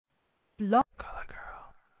Blog Color Girl.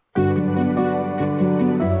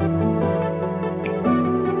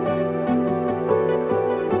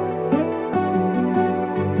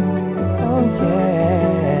 Oh yeah.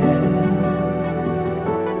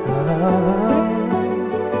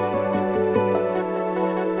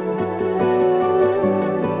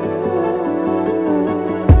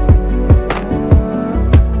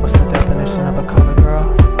 What's the definition of a color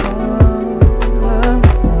girl?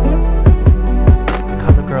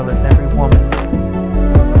 Color girl is every woman.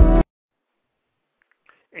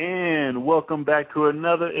 And welcome back to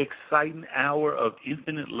another exciting hour of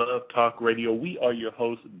Infinite Love Talk Radio. We are your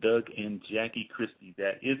hosts, Doug and Jackie Christie,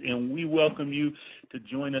 that is, and we welcome you to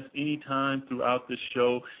join us anytime throughout the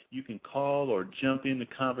show. You can call or jump in the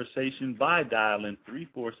conversation by dialing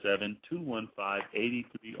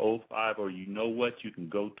 347-215-8305, or you know what, you can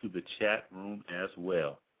go to the chat room as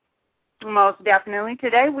well. Most definitely.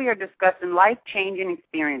 Today we are discussing life-changing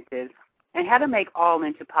experiences and how to make all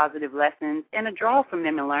into positive lessons and to draw from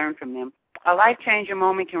them and learn from them. A life-changing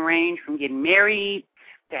moment can range from getting married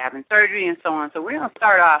to having surgery and so on. So we're going to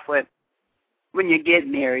start off with when you get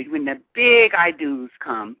married, when the big I-do's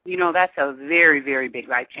come. You know, that's a very, very big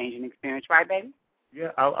life-changing experience, right, baby?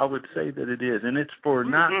 Yeah, I would say that it is, and it's for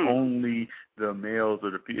not only the males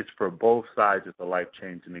or it's for both sides. It's a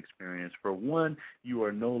life-changing experience. For one, you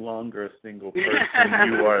are no longer a single person.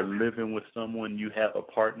 You are living with someone. You have a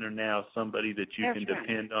partner now, somebody that you can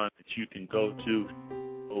depend on, that you can go to.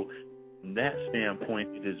 So from that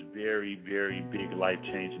standpoint, it is very, very big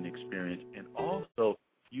life-changing experience. And also,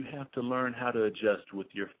 you have to learn how to adjust with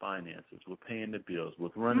your finances, with paying the bills,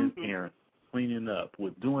 with running errands, cleaning up,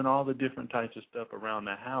 with doing all the different types of stuff around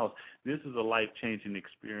the house. This is a life-changing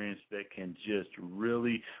experience that can just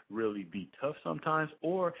really, really be tough sometimes.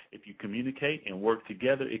 Or if you communicate and work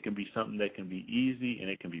together, it can be something that can be easy and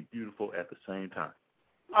it can be beautiful at the same time.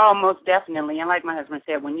 Oh, most definitely. And like my husband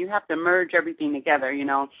said, when you have to merge everything together, you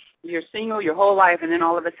know, you're single your whole life, and then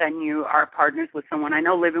all of a sudden you are partners with someone. I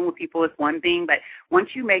know living with people is one thing, but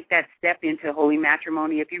once you make that step into holy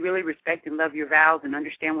matrimony, if you really respect and love your vows and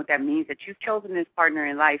understand what that means, that you've chosen this partner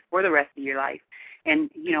in life for the rest of your life, and,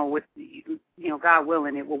 you know, with, you know, God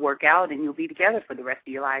willing, it will work out and you'll be together for the rest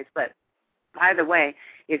of your lives. But either way,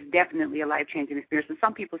 it's definitely a life-changing experience. And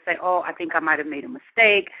some people say, oh, I think I might have made a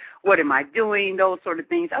mistake. What am I doing? Those sort of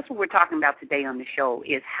things. That's what we're talking about today on the show,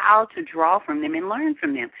 is how to draw from them and learn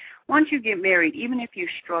from them. Once you get married, even if you're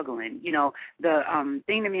struggling, you know, the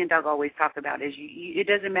thing that me and Doug always talk about is it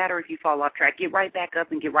doesn't matter if you fall off track. Get right back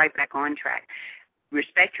up and get right back on track.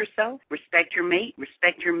 Respect yourself, respect your mate,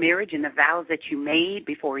 respect your marriage and the vows that you made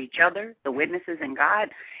before each other, the witnesses and God,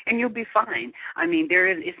 and you'll be fine. I mean,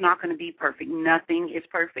 it's not going to be perfect. Nothing is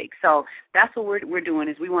perfect. So that's what we're doing,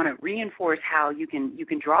 is we want to reinforce how you can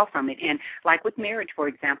draw from it. And like with marriage, for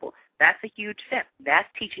example, that's a huge step. That's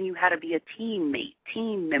teaching you how to be a teammate,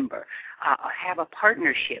 team member, have a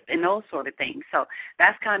partnership, and those sort of things. So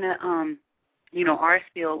that's kind of, you know, our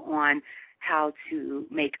spiel on how to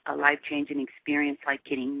make a life-changing experience like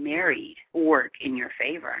getting married work in your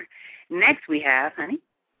favor. Next we have, honey.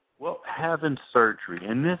 Well, having surgery,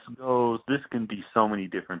 and this can be so many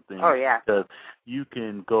different things. Oh, yeah. Because you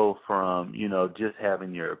can go from, you know, just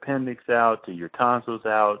having your appendix out to your tonsils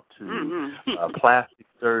out to plastic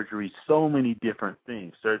surgery, so many different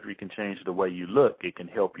things. Surgery can change the way you look. It can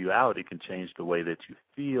help you out. It can change the way that you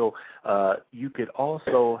feel. You could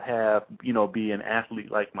also have, you know, be an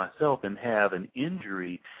athlete like myself and have an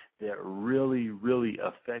injury that really, really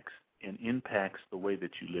affects and impacts the way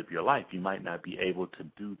that you live your life. You might not be able to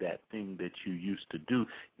do that thing that you used to do.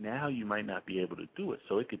 Now you might not be able to do it.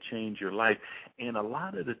 So it could change your life. And a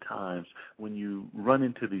lot of the times when you run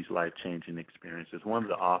into these life-changing experiences, one of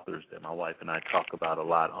the authors that my wife and I talk about a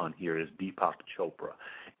lot on here is Deepak Chopra.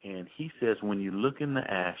 And he says, when you look in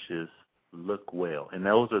the ashes, look well. And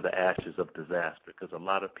those are the ashes of disaster, because a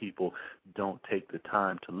lot of people don't take the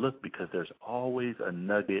time to look, because there's always a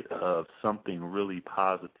nugget of something really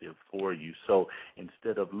positive for you. So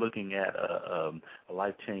instead of looking at a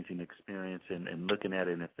life-changing experience and looking at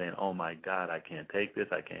it and saying, oh, my God, I can't take this,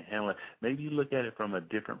 I can't handle it, maybe you look at it from a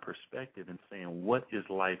different perspective and saying, what is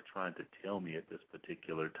life trying to tell me at this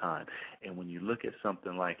particular time? And when you look at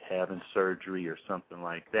something like having surgery or something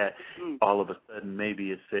like that, all of a sudden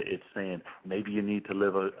maybe it's saying, maybe you need to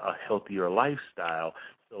live a healthier lifestyle.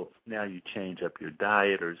 So now you change up your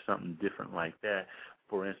diet or something different like that.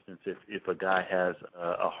 For instance, if a guy has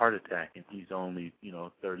a heart attack and he's only,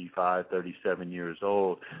 35, 37 years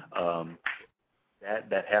old,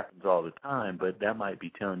 that happens all the time, but that might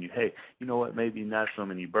be telling you, hey, you know what, maybe not so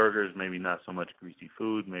many burgers, maybe not so much greasy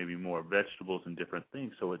food, maybe more vegetables and different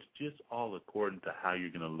things. So it's just all according to how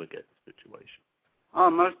you're going to look at the situation. Oh,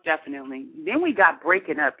 most definitely. Then we got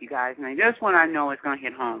breaking up, you guys. Now, this one I know is going to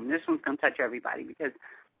hit home. This one's going to touch everybody because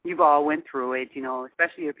you've all went through it, you know,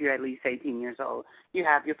 especially if you're at least 18 years old. You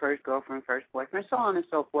have your first girlfriend, first boyfriend, so on and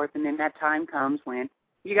so forth, and then that time comes when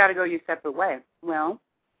you got to go your separate way. Well,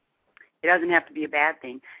 it doesn't have to be a bad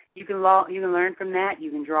thing. You can learn from that.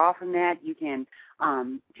 You can draw from that. You can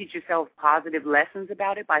teach yourself positive lessons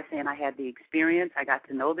about it by saying, I had the experience. I got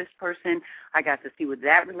to know this person. I got to see what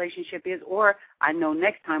that relationship is, or I know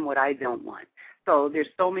next time what I don't want. So there's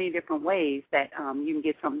so many different ways that you can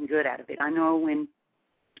get something good out of it. I know when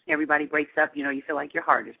everybody breaks up, you know, you feel like your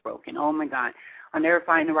heart is broken. Oh, my God, I'll never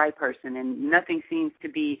find the right person, and nothing seems to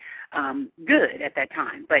be good at that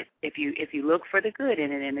time. But if you look for the good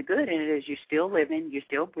in it, and the good in it is you're still living, you're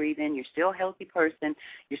still breathing, you're still a healthy person,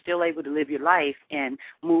 you're still able to live your life and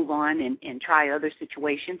move on and try other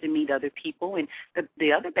situations and meet other people. And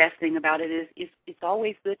the other best thing about it is it's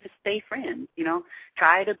always good to stay friends, you know.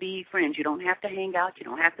 Try to be friends. You don't have to hang out. You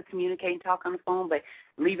don't have to communicate and talk on the phone, but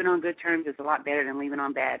leaving on good terms is a lot better than leaving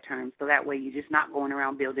on bad terms. So that way you're just not going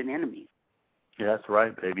around building enemies. Yeah, that's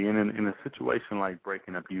right, baby. And in a situation like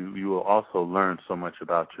breaking up, you will also learn so much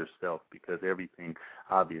about yourself because everything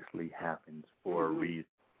obviously happens for a reason.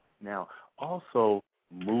 Now, also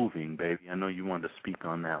moving, baby. I know you wanted to speak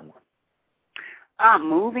on that one.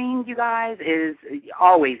 Moving, you guys, is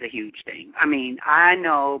always a huge thing. I mean, I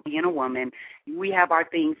know being a woman, we have our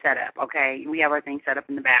things set up, okay? We have our things set up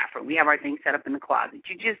in the bathroom. We have our things set up in the closet.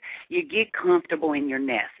 You get comfortable in your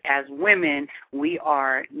nest. As women, we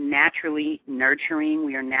are naturally nurturing.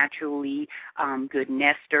 We are naturally good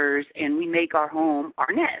nesters, and we make our home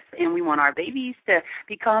our nest. And we want our babies to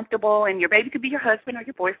be comfortable, and your baby could be your husband or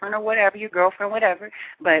your boyfriend or whatever, your girlfriend, whatever,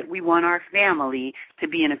 but we want our family to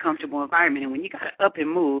be in a comfortable environment. And when you got to up and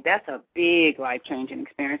move, that's a big life-changing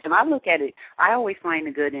experience. And I look at it, I always find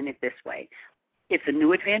the good in it this way. It's a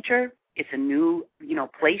new adventure. It's a new,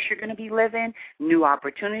 place you're going to be living, new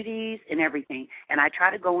opportunities and everything. And I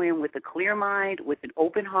try to go in with a clear mind, with an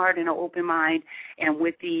open heart and an open mind, and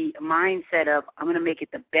with the mindset of I'm going to make it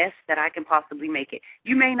the best that I can possibly make it.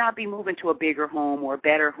 You may not be moving to a bigger home or a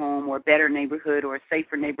better neighborhood or a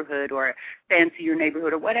safer neighborhood or a fancier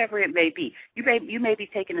neighborhood or whatever it may be. You may be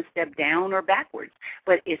taking a step down or backwards,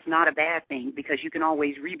 but it's not a bad thing because you can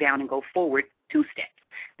always rebound and go forward 2 steps.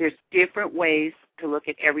 There's different ways to look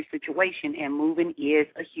at every situation, and moving is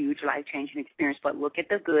a huge life-changing experience. But look at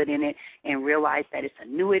the good in it and realize that it's a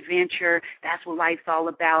new adventure. That's what life's all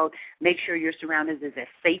about. Make sure your surroundings is as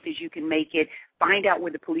safe as you can make it. Find out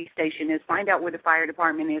where the police station is. Find out where the fire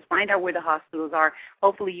department is. Find out where the hospitals are.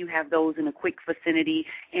 Hopefully you have those in a quick vicinity,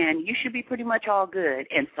 and you should be pretty much all good.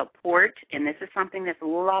 And support, and this is something that's a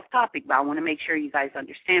little off topic, but I want to make sure you guys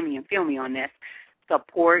understand me and feel me on this.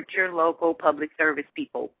 Support your local public service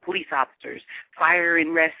people, police officers, fire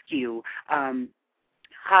and rescue,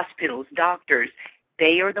 hospitals, doctors.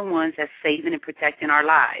 They are the ones that's saving and protecting our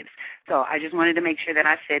lives. So I just wanted to make sure that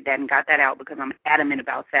I said that and got that out because I'm adamant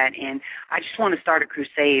about that. And I just want to start a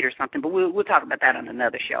crusade or something, but we'll talk about that on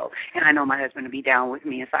another show. And I know my husband will be down with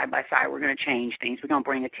me, and side by side we're going to change things. We're going to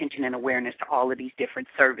bring attention and awareness to all of these different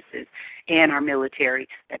services and our military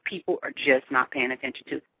that people are just not paying attention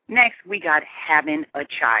to. Next, we got having a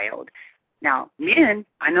child. Now, men,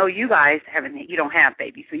 I know you guys you don't have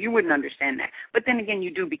babies, so you wouldn't understand that. But then again,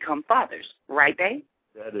 you do become fathers, right, babe?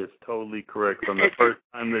 That is totally correct. From the first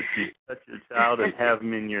time that you touch your child and have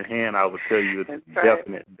them in your hand, I would tell you it's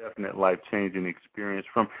definite life-changing experience.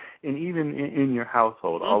 And even in your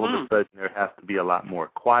household, all of a sudden there has to be a lot more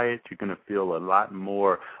quiet. You're going to feel a lot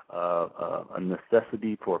more a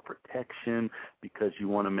necessity for protection because you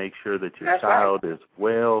want to make sure that your child is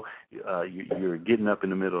well. You're getting up in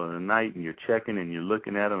the middle of the night and you're checking and you're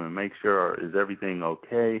looking at them and make sure is everything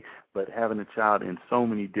okay. But having a child in so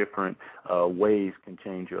many different ways can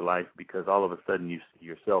change your life because all of a sudden you see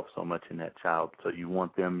yourself so much in that child. So you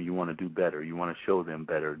want to do better. You want to show them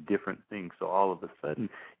better, different things. So all of a sudden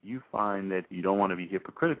you find that you don't want to be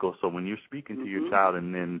hypocritical. So when you're speaking to your child,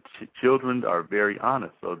 and then children are very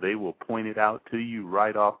honest, so they will point it out to you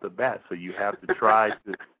right off the bat. So you have to try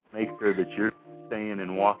to make sure that you're saying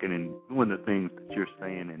and walking and doing the things that you're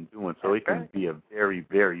saying and doing. So it can be a very,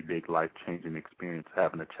 very big life-changing experience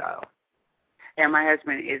having a child. And my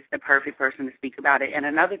husband is the perfect person to speak about it. And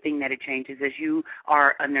another thing that it changes is you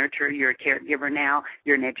are a nurturer, you're a caregiver now,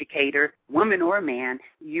 you're an educator, woman or man.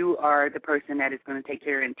 You are the person that is going to take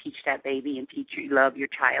care and teach that baby and teach you love your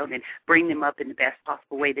child and bring them up in the best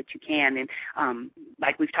possible way that you can. And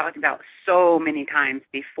like we've talked about so many times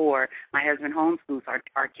before, my husband homeschools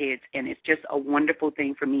our kids, and it's just a wonderful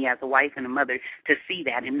thing for me as a wife and a mother to see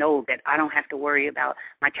that and know that I don't have to worry about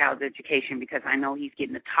my child's education because I know he's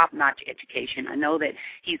getting a top-notch education. I know that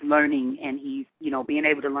he's learning and he's, being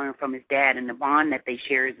able to learn from his dad, and the bond that they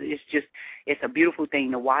share it's a beautiful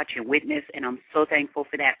thing to watch and witness, and I'm so thankful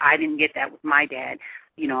for that. I didn't get that with my dad.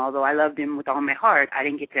 Although I loved him with all my heart, I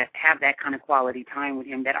didn't get to have that kind of quality time with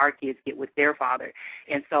him that our kids get with their father.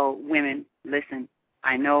 And so, women, listen,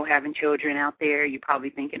 I know having children out there, you're probably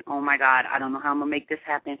thinking, oh, my God, I don't know how I'm going to make this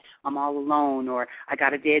happen. I'm all alone, or I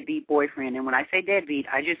got a deadbeat boyfriend. And when I say deadbeat,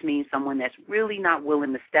 I just mean someone that's really not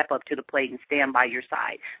willing to step up to the plate and stand by your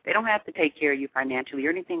side. They don't have to take care of you financially or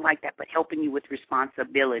anything like that, but helping you with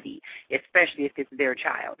responsibility, especially if it's their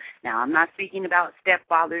child. Now, I'm not speaking about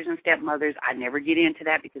stepfathers and stepmothers. I never get into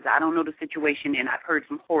that because I don't know the situation, and I've heard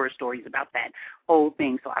some horror stories about that whole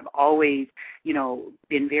thing. So I've always,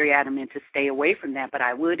 been very adamant to stay away from that. But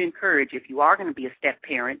I would encourage, if you are going to be a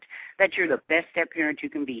step-parent, that you're the best step-parent you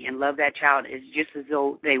can be and love that child as just as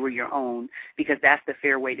though they were your own, because that's the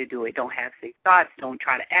fair way to do it. Don't have sick thoughts. Don't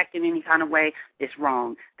try to act in any kind of way. It's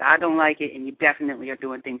wrong. God don't like it, and you definitely are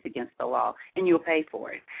doing things against the law, and you'll pay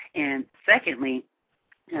for it. And secondly,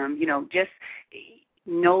 just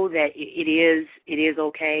know that it is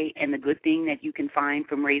okay, and the good thing that you can find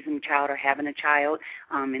from raising a child or having a child,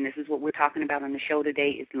 and this is what we're talking about on the show today,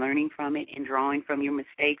 is learning from it and drawing from your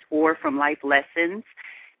mistakes or from life lessons,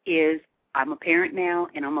 is I'm a parent now,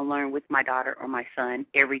 and I'm going to learn with my daughter or my son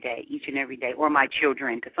every day, each and every day, or my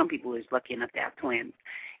children, because some people is lucky enough to have twins.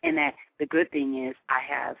 And that the good thing is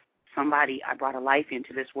I brought a life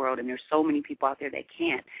into this world, and there's so many people out there that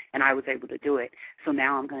can't, and I was able to do it. So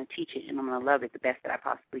now I'm going to teach it, and I'm going to love it the best that I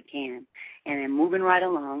possibly can. And then moving right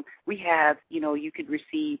along, we have, you could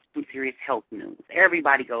receive some serious health news.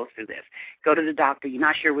 Everybody goes through this. Go to the doctor. You're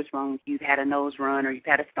not sure what's wrong. You've had a nose run or you've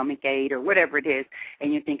had a stomach ache or whatever it is,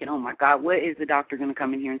 and you're thinking, oh, my God, what is the doctor going to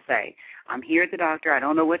come in here and say? I'm here at the doctor. I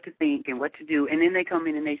don't know what to think and what to do. And then they come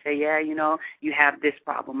in and they say, yeah, you have this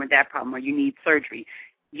problem or that problem or you need surgery.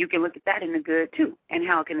 You can look at that in the good, too. And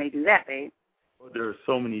how can they do that, babe? Well, there are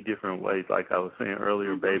so many different ways, like I was saying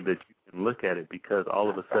earlier, babe, that you can look at it, because all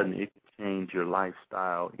of a sudden it can change your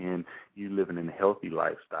lifestyle and you living in a healthy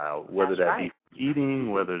lifestyle, whether that be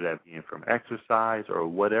eating, whether that be from exercise or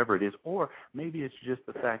whatever it is, or maybe it's just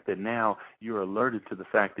the fact that now you're alerted to the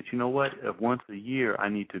fact that, if once a year I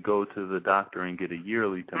need to go to the doctor and get a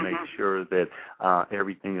yearly to make sure that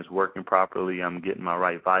everything is working properly, I'm getting my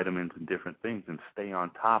right vitamins and different things, and stay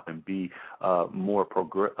on top and be more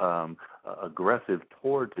aggressive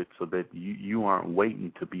towards it, so that you aren't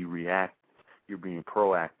waiting to be reactive. You're being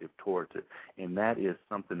proactive towards it. And that is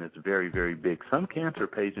something that's very, very big. Some cancer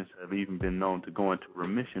patients have even been known to go into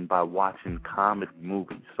remission by watching comedy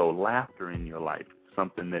movies. So laughter in your life is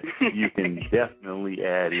something that you can definitely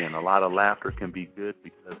add in. A lot of laughter can be good,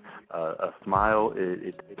 because a smile,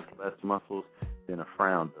 it takes less muscles than a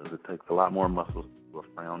frown does. It takes a lot more muscles to a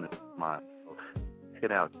frown than a smile. So check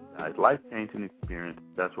it out, guys. Life-changing experience.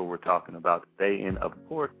 That's what we're talking about today. And, of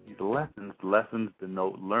course, these lessons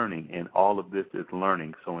denote learning, and all of this is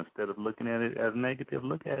learning. So instead of looking at it as negative,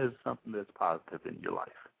 look at it as something that's positive in your life.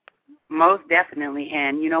 Most definitely.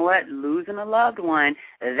 And you know what? Losing a loved one,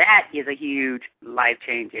 that is a huge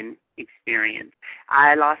life-changing experience.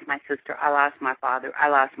 I lost my sister. I lost my father. I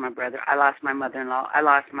lost my brother. I lost my mother-in-law. I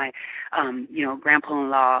lost my,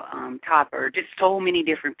 grandpa-in-law, Topper. Just so many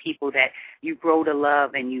different people that you grow to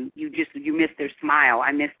love, and you miss their smile.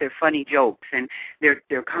 I miss their funny jokes and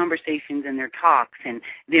their conversations and their talks, and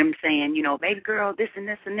them saying, baby girl, this and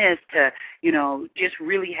this and this, to, just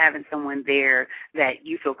really having someone there that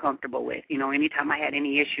you feel comfortable with. Anytime I had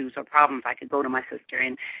any issues or problems, I could go to my sister,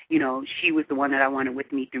 and, she was the one that I wanted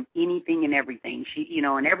with me through anything and everything. She,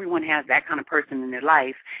 and everyone has that kind of person in their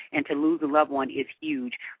life, and to lose a loved one is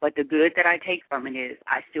huge. But the good that I take from it is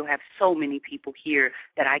I still have so many people here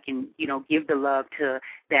that I can, give the love to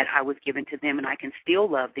that I was given to them, and I can still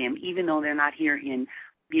love them even though they're not here in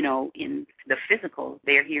the physical.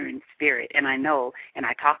 They're here in spirit, and I know, and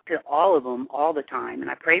I talk to all of them all the time, and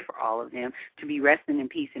I pray for all of them to be resting in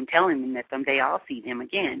peace and telling them that someday I'll see them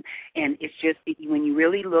again. And it's just, when you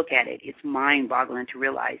really look at it, it's mind-boggling to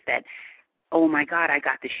realize that oh, my God, I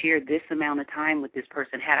got to share this amount of time with this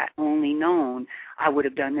person. Had I only known, I would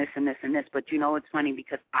have done this and this and this. But, you know, it's funny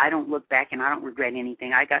because I don't look back and I don't regret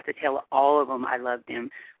anything. I got to tell all of them I loved them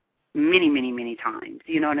many, many, many times.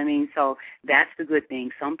 You know what I mean? So that's the good thing.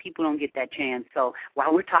 Some people don't get that chance. So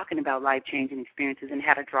while we're talking about life-changing experiences and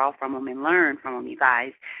how to draw from them and learn from them, you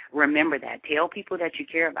guys, remember that. Tell people that you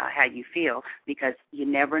care about how you feel, because you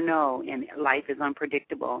never know, and life is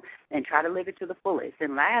unpredictable, and try to live it to the fullest.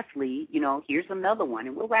 And lastly, you know, here's another one,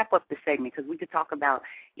 and we'll wrap up the segment because we could talk about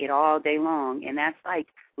it all day long, and that's like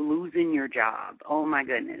losing your job. Oh, my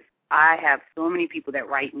goodness. I have so many people that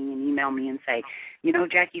write me and email me and say, you know,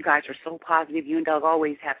 Jackie, you guys are so positive. You and Doug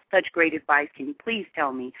always have such great advice. Can you please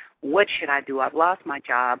tell me, what should I do? I've lost my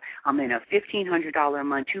job. I'm in a $1,500 a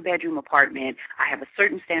month, 2-bedroom apartment. I have a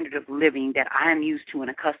certain standard of living that I am used to and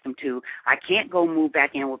accustomed to. I can't go move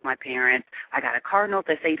back in with my parents. I got a car note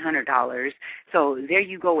that's $800. So there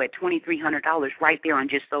you go at $2,300 right there on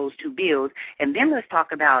just those two bills. And then let's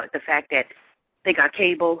talk about the fact that they got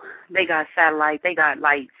cable, they got satellite, they got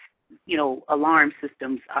lights, you know, alarm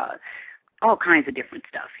systems, all kinds of different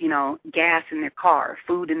stuff, you know, gas in their car,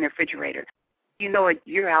 food in their refrigerator. You know it,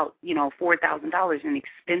 you're out, you know, $4,000 in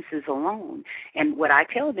expenses alone. And what I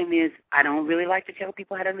tell them is, I don't really like to tell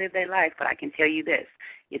people how to live their life, but I can tell you this.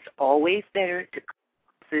 It's always better to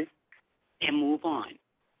consist and move on.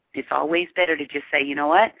 It's always better to just say, you know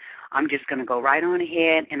what, I'm just going to go right on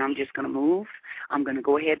ahead and I'm just going to move. I'm going to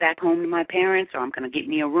go ahead back home to my parents, or I'm going to get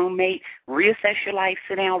me a roommate, reassess your life,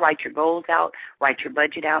 sit down, write your goals out, write your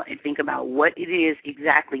budget out, and think about what it is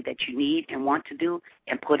exactly that you need and want to do,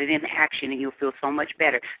 and put it into action, and you'll feel so much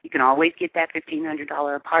better. You can always get that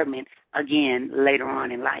 $1,500 apartment again later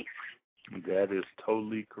on in life. That is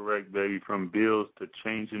totally correct, baby. From bills to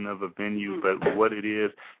changing of a venue, but what it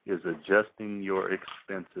is adjusting your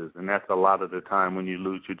expenses. And that's a lot of the time when you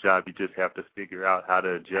lose your job, you just have to figure out how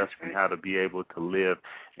to adjust and how to be able to live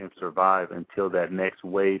and survive until that next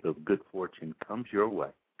wave of good fortune comes your way.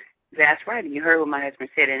 That's right. And you heard what my husband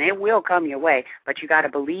said, and it will come your way. But you got to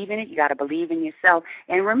believe in it. You got to believe in yourself.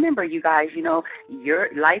 And remember, you guys, you know, your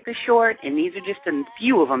life is short, and these are just a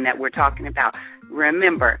few of them that we're talking about.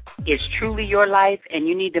 Remember, it's truly your life, and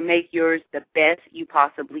you need to make yours the best you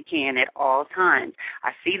possibly can at all times.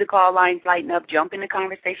 I see the call lines lighting up. Jump in the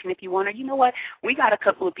conversation if you want to. You know what? We got a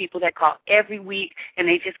couple of people that call every week, and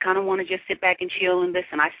they just kind of want to just sit back and chill and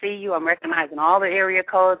listen. I see you. I'm recognizing all the area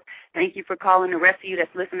codes. Thank you for calling. The rest of you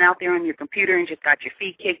that's listening out there on your computer and just got your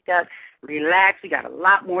feet kicked up, relax. We got a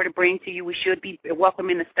lot more to bring to you. We should be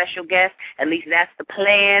welcoming a special guest. At least that's the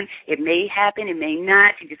plan. It may happen. It may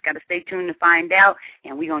not. You just got to stay tuned to find out.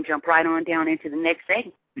 And we're going to jump right on down into the next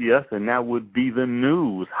segment. Yes, and that would be the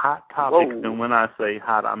news, hot topics. Whoa. And when I say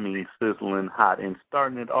hot, I mean sizzling hot. And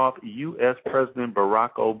starting it off, U.S. President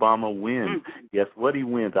Barack Obama wins. Guess what he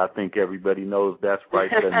wins? I think everybody knows that's right,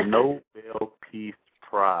 the Nobel Peace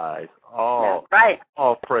Prize. All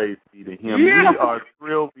praise be to him. Yeah. We are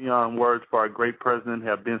thrilled beyond words for our great president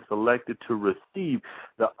have been selected to receive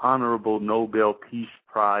the Honorable Nobel Peace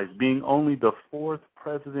Prize, being only the fourth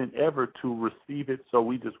president ever to receive it. So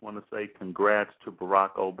we just want to say congrats to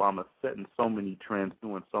Barack Obama, setting so many trends,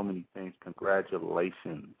 doing so many things.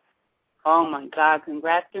 Congratulations. Oh, my God.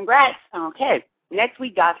 Congrats. Okay. Next we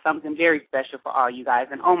got something very special for all you guys.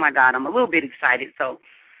 And, oh, my God, I'm a little bit excited. So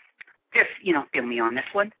just, you know, feel me on this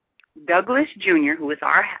one. Douglas Jr., who is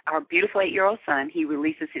our beautiful 8-year-old son, he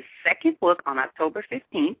releases his second book on October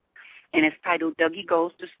 15th, and it's titled Dougie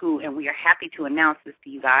Goes to School, and we are happy to announce this to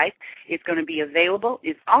you guys. It's going to be available.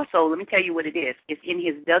 It's also, let me tell you what it is. It's in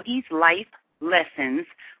his Dougie's Life Lessons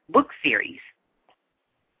book series.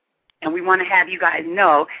 And we want to have you guys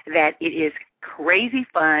know that it is crazy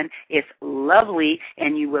fun. It's lovely,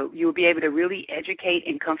 and you will be able to really educate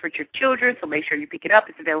and comfort your children. So make sure you pick it up.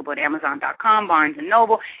 It's available at Amazon.com, Barnes &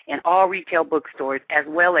 Noble, and all retail bookstores, as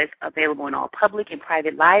well as available in all public and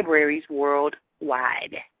private libraries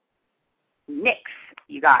worldwide. Next,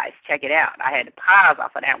 you guys, check it out. I had to pause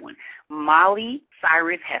off of that one. Miley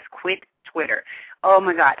Cyrus has quit Twitter. Oh,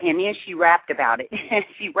 my God. And then she rapped about it.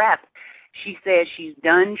 She says she's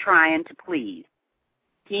done trying to please.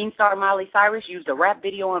 Teen star Miley Cyrus used a rap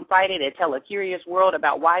video on Friday to tell a curious world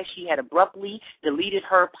about why she had abruptly deleted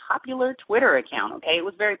her popular Twitter account, okay? It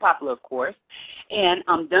was very popular, of course. And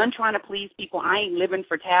I'm done trying to please people. I ain't living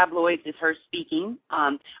for tabloids, is her speaking.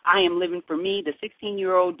 I am living for me, the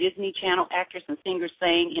 16-year-old Disney Channel actress and singer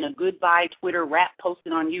saying in a goodbye Twitter rap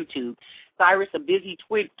posted on YouTube. Cyrus, a busy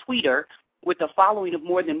tweeter, with a following of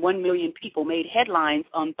more than 1 million people, made headlines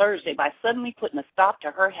on Thursday by suddenly putting a stop to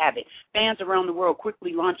her habit. Fans around the world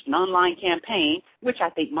quickly launched an online campaign, which I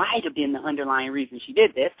think might have been the underlying reason she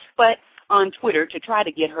did this, but on Twitter to try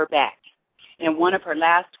to get her back. In one of her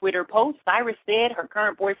last Twitter posts, Cyrus said her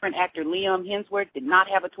current boyfriend, actor Liam Hemsworth, did not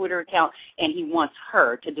have a Twitter account, and he wants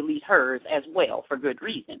her to delete hers as well for good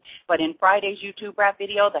reason. But in Friday's YouTube rap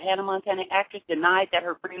video, the Hannah Montana actress denied that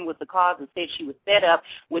her friend was the cause and said she was fed up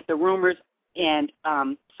with the rumors and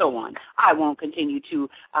so on. I won't continue to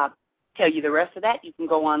tell you the rest of that. You can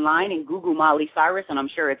go online and Google Miley Cyrus, and I'm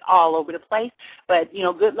sure it's all over the place. But, you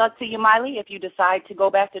know, good luck to you, Miley, if you decide to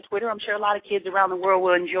go back to Twitter. I'm sure a lot of kids around the world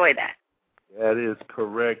will enjoy that. That is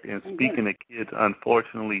correct. And speaking of kids,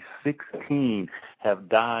 unfortunately, 16 have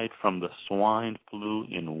died from the swine flu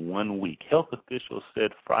in 1 week. Health officials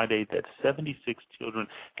said Friday that 76 children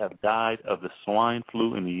have died of the swine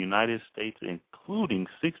flu in the United States, including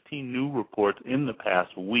 16 new reports in the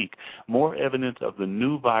past week. More evidence of the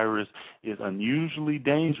new virus is unusually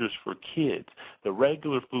dangerous for kids. The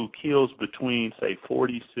regular flu kills between, say,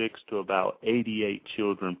 46 to about 88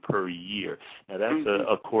 children per year. Now, that's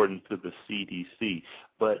according to the CDC.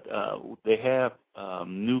 But they have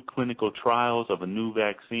new clinical trials of a new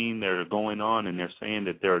vaccine that are going on, and they're saying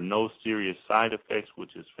that there are no serious side effects,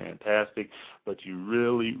 which is fantastic. But you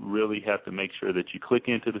really, really have to make sure that you click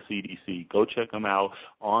into the CDC, go check them out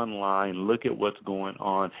online, look at what's going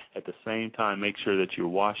on. At the same time, make sure that you're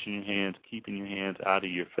washing your hands, keeping your hands out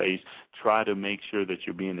of your face. Try to make sure that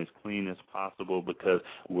you're being as clean as possible, because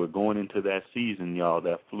we're going into that season, y'all,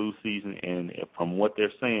 that flu season. And from what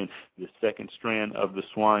they're saying, the second strand of the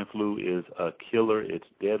swine flu is a killer. It's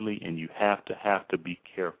deadly, and you have to be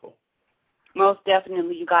careful. Most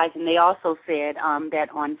definitely, you guys. And they also said that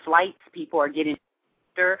on flights, people are getting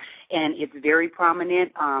and it's very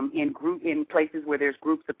prominent in places where there's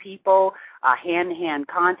groups of people. Hand-to-hand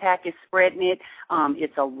contact is spreading it.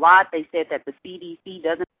 It's a lot. They said that the CDC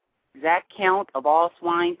doesn't exact count of all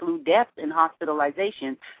swine flu deaths and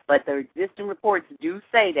hospitalizations, but the existing reports do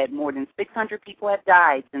say that more than 600 people have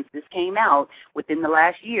died since this came out within the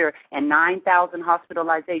last year, and 9,000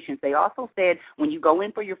 hospitalizations. They also said when you go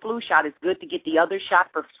in for your flu shot, it's good to get the other shot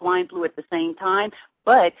for swine flu at the same time,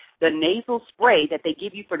 but the nasal spray that they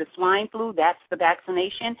give you for the swine flu, that's the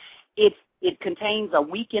vaccination, it contains a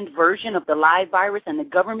weakened version of the live virus, and the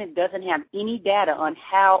government doesn't have any data on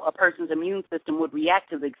how a person's immune system would react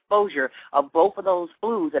to the exposure of both of those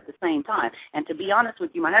flus at the same time. And to be honest with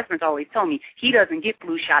you, my husband's always told me he doesn't get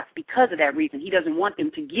flu shots because of that reason. He doesn't want them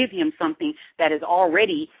to give him something that is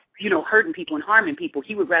already, hurting people and harming people.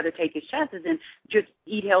 He would rather take his chances and just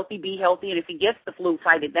eat healthy, be healthy, and if he gets the flu,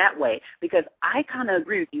 fight it that way. Because I kind of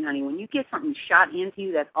agree with you, honey. When you get something shot into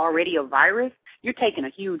you that's already a virus, you're taking a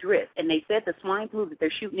huge risk. And they said the swine flu that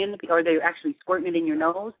they're shooting in, or they're actually squirting it in your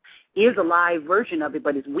nose, is a live version of it,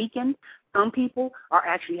 but it's weakened. Some people are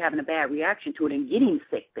actually having a bad reaction to it and getting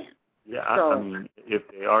sick then. Yeah, I mean, if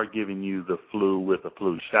they are giving you the flu with a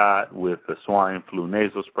flu shot, with a swine flu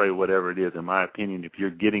nasal spray, whatever it is, in my opinion, if you're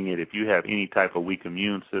getting it, if you have any type of weak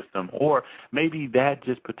immune system, or maybe that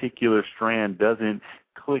just particular strand doesn't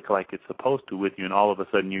click like it's supposed to with you, and all of a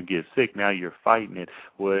sudden you get sick, now you're fighting it.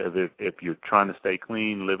 Well, if you're trying to stay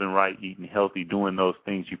clean, living right, eating healthy, doing those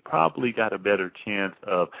things, you probably got a better chance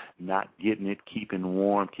of not getting it, keeping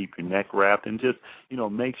warm, keep your neck wrapped, and just,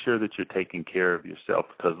 make sure that you're taking care of yourself,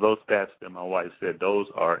 because those stats that my wife said, those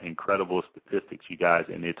are incredible statistics, you guys,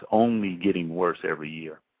 and it's only getting worse every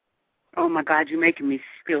year. Oh, my God, you're making me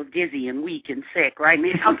feel dizzy and weak and sick, right?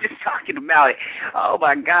 I'm just talking about it. Oh,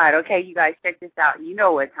 my God. Okay, you guys, check this out. You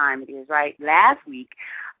know what time it is, right? Last week,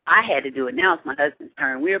 I had to do it. Now it's my husband's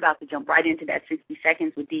turn. We're about to jump right into that 60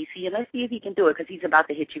 seconds with DC, and let's see if he can do it, because he's about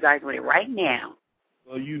to hit you guys with it right now.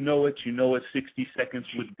 Well, you know it. 60 seconds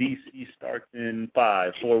with DC starts in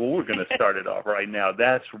 5, 4. Well, we're going to start it off right now.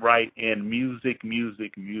 That's right. And music.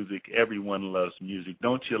 Everyone loves music.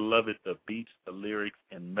 Don't you love it? The beats, the lyrics,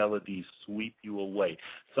 and melodies sweep you away.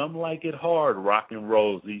 Some like it hard, rock and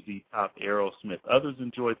roll, ZZ Top, Aerosmith. Others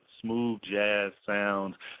enjoy the smooth jazz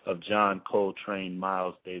sounds of John Coltrane,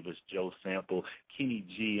 Miles Davis, Joe Sample, Kenny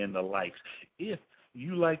G, and the likes. If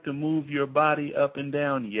you like to move your body up and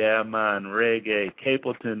down, yeah, man, reggae,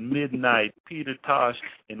 Capleton, Midnight, Peter Tosh,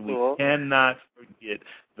 and we cannot forget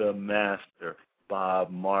the master, Bob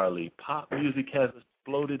Marley. Pop music has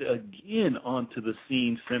exploded again onto the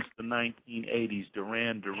scene since the 1980s.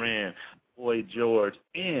 Duran Duran, Boy George,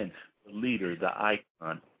 and the leader, the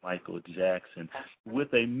icon, Michael Jackson.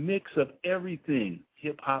 With a mix of everything,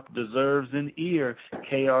 hip-hop deserves an ear.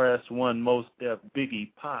 KRS-One, Mos Def,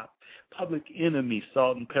 Biggie, Pop, Public Enemy,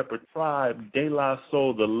 Salt and Pepper Tribe, De La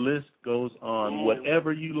Soul, the list goes on.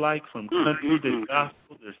 Whatever you like, from country to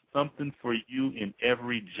gospel, there's something for you in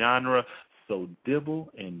every genre. So dibble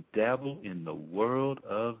and dabble in the world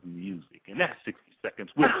of music. And that's 60 seconds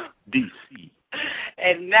with DC.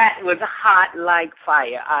 And that was hot like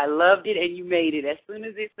fire. I loved it, and you made it. As soon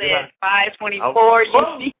as it said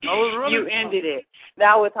 5:24, you ended it.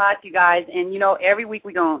 That was hot, you guys. And, every week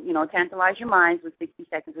we're going to, tantalize your minds with 60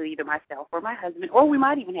 seconds with either myself or my husband, or we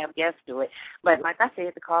might even have guests do it. But like I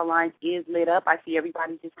said, the call lines is lit up. I see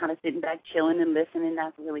everybody just kind of sitting back, chilling and listening.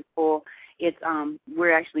 That's really cool. It's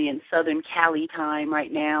we're actually in Southern Cali time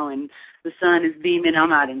right now, and the sun is beaming. I'm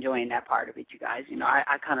not enjoying that part of it, you guys.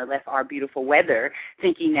 I kind of left our beautiful weather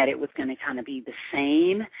thinking that it was going to kind of be the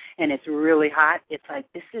same, and it's really hot. It's like,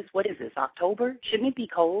 what is this, October? Shouldn't it be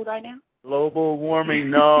cold right now? Global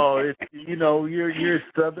warming, no. It's, you're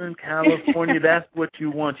Southern California. That's what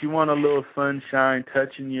you want. You want a little sunshine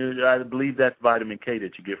touching you. I believe that's vitamin K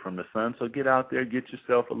that you get from the sun. So get out there, get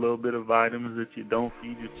yourself a little bit of vitamins that you don't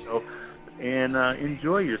feed yourself, and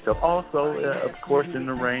enjoy yourself. Also, of course, in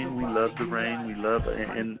the rain. We love the rain. We love it.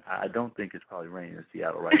 And I don't think it's probably raining in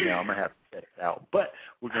Seattle right now. I'm going to have to check it out. But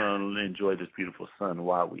we're going to enjoy this beautiful sun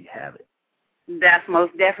while we have it. That's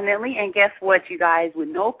most definitely. And guess what, you guys? With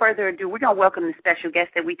no further ado, we're going to welcome the special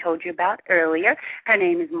guest that we told you about earlier. Her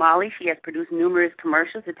name is Molly. She has produced numerous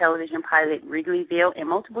commercials, a television pilot, Wrigleyville, and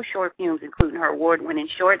multiple short films, including her award-winning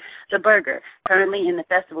short, The Burger, currently in the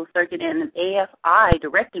festival circuit and an AFI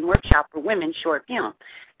directing workshop for women short film,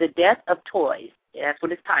 The Death of Toys. That's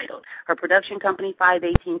what it's titled. Her production company,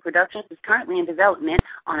 518 Productions, is currently in development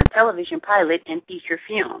on a television pilot and feature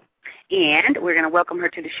film. And we're going to welcome her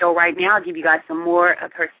to the show right now. I'll give you guys some more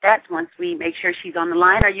of her stats once we make sure she's on the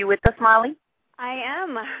line. Are you with us, Molly? I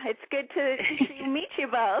am. It's good to meet you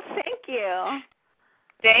both. Thank you.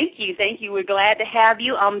 Thank you. Thank you. We're glad to have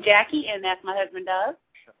you. I'm Jackie, and that's my husband, Doug.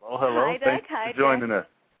 Hello. Hi, Doug. Thanks for joining us.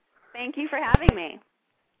 Thank you for having me.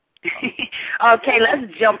 Okay, let's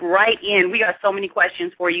jump right in. We got so many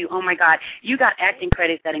questions for you. Oh, my God. You got acting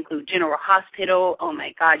credits that include General Hospital. Oh,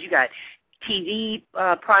 my God. You got TV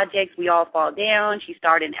projects, We All Fall Down. She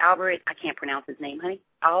starred in Albert. I can't pronounce his name, honey.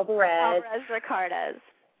 Alvarez Ricardes.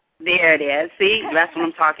 There it is. See, that's what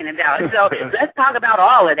I'm talking about. So let's talk about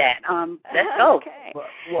all of that. Let's go.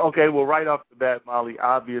 Okay. Well, right off the bat, Molly,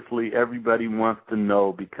 obviously everybody wants to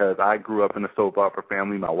know, because I grew up in a soap opera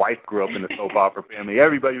family. My wife grew up in a soap opera family.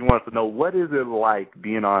 Everybody wants to know, what is it like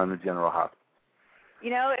being on the General Hospital?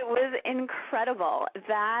 It was incredible.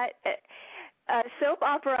 That soap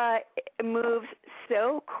opera moves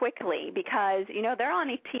so quickly because, they're on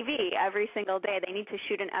TV every single day. They need to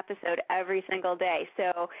shoot an episode every single day.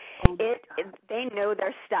 So they know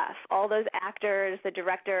their stuff. All those actors, the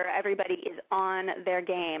director, everybody is on their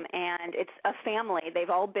game. And it's a family. They've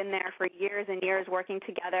all been there for years and years working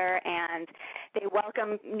together, and they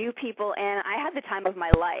welcome new people in. I had the time of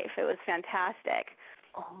my life. It was fantastic.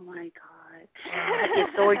 Oh, my God.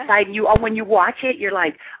 It's so exciting. When you watch it, you're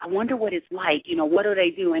like, I wonder what it's like. What do they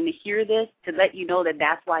do? And to hear this, to let you know that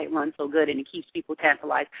that's why it runs so good and it keeps people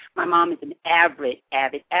tantalized. My mom is an avid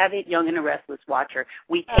Young and the Restless watcher.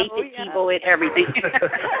 We tape it, TiVo it, everything.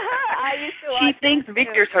 I used to watch. She thinks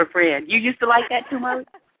Victor's her friend. You used to like that too, Molly?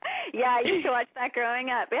 Yeah, I used to watch that growing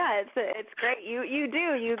up. Yeah, it's great. You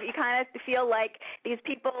do. You kind of feel like these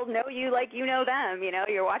people know you like you know them.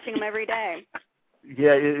 You're watching them every day.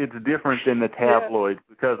 Yeah, it's different than the tabloids,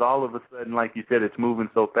 because all of a sudden, like you said, it's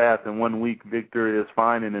moving so fast, and one week Victor is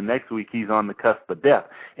fine, and the next week he's on the cusp of death,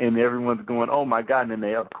 and everyone's going, oh, my God, and then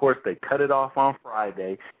they cut it off on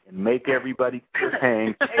Friday and make everybody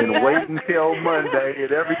hang and wait until Monday,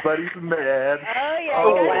 and everybody's mad. Oh, yeah,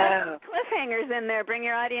 you got cliffhangers in there. Bring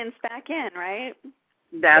your audience back in, right?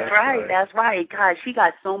 That's right. God, she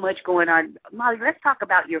got so much going on. Molly, let's talk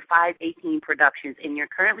about your 518 Productions, and you're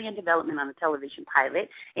currently in development on a television pilot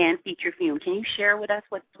and feature film. Can you share with us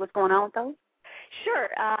what's going on with those? Sure.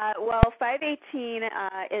 Well, 518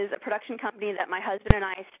 is a production company that my husband and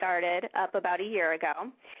I started up about a year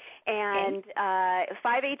ago. And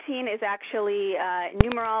 518 is actually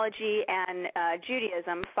numerology and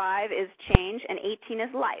Judaism. 5 is change, and 18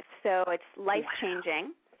 is life. So it's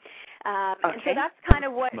life-changing. And so that's kind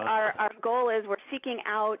of what our goal is. We're seeking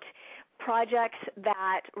out projects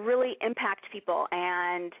that really impact people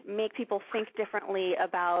and make people think differently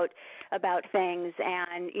about things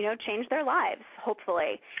and, change their lives,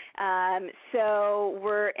 hopefully. So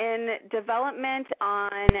we're in development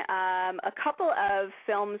on a couple of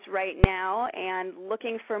films right now and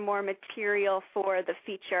looking for more material for the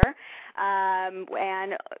feature, and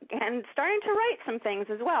starting to write some things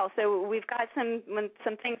as well. So we've got some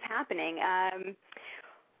things happening.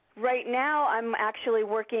 Right now, I'm actually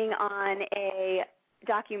working on a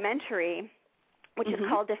documentary, which is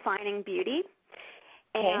called Defining Beauty,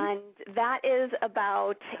 And that is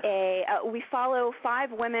about we follow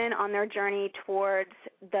 5 women on their journey towards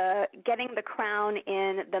getting the crown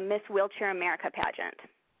in the Miss Wheelchair America pageant.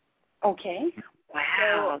 Okay.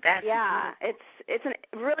 Wow, that's it's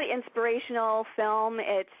a really inspirational film.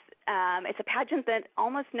 It's a pageant that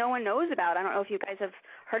almost no one knows about. I don't know if you guys have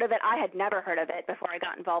heard of it. I had never heard of it before I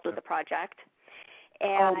got involved with the project.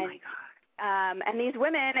 And, oh my God. And these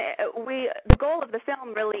women, the goal of the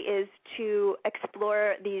film really is to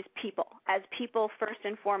explore these people as people first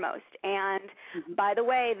and foremost. And by the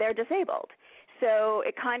way, they're disabled. So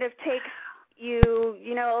it kind of takes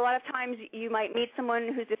you know, a lot of times you might meet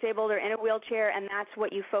someone who's disabled or in a wheelchair, and that's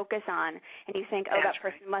what you focus on. And you think, oh, that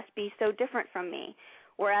person must be so different from me.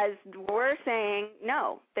 Whereas we're saying,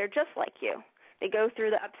 no, they're just like you. They go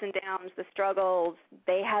through the ups and downs, the struggles.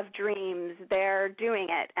 They have dreams. They're doing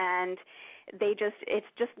it. And it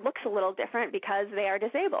just looks a little different because they are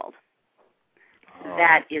disabled.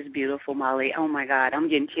 That is beautiful, Molly. Oh, my God, I'm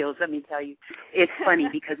getting chills. Let me tell you. It's funny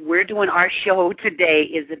because we're doing our show today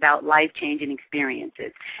is about life-changing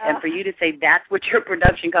experiences. And for you to say that's what your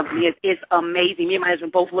production company is, it's amazing. Me and my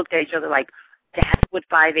husband both looked at each other like, that's what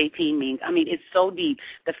 518 means. I mean, it's so deep.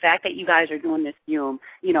 The fact that you guys are doing this film,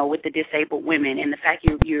 you know, with the disabled women, and the fact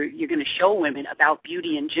you're going to show women about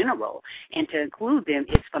beauty in general and to include them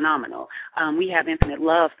is phenomenal. We have Infinite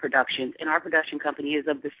Love Productions, and our production company is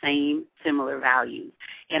of the same similar values.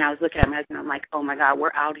 And I was looking at my husband, I'm like, oh my God,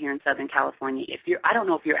 we're out here in Southern California. I don't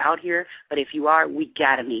know if you're out here, but if you are, we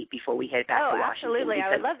gotta meet before we head back to Washington. Oh, absolutely.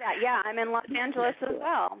 I would love that. Yeah, I'm in Los Angeles as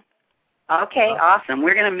well. Okay, awesome.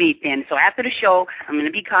 We're going to meet then. So after the show, I'm going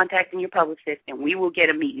to be contacting your publicist, and we will get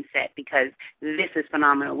a meeting set because this is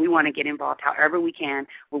phenomenal. We want to get involved however we can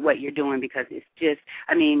with what you're doing because it's just,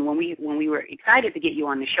 I mean, when we were excited to get you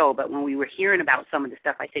on the show, but when we were hearing about some of the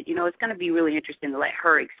stuff, I said, you know, it's going to be really interesting to let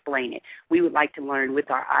her explain it. We would like to learn with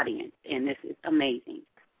our audience, and this is amazing.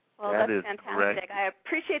 Well, that's fantastic. Correct. I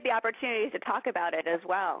appreciate the opportunity to talk about it as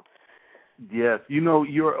well. Yes, you know,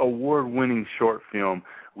 your award-winning short film,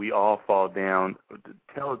 We All Fall Down.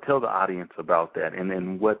 Tell the audience about that and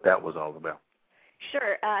then what that was all about.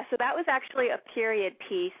 Sure. So that was actually a period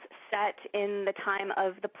piece set in the time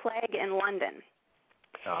of the plague in London.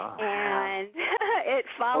 And it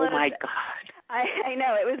followed. Oh my God! I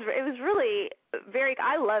know it was really very.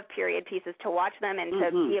 I love period pieces to watch them and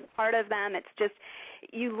to be a part of them. It's just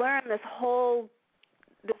you learn this whole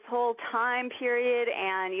time period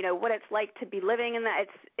and you know what it's like to be living in that.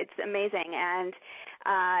 It's amazing. And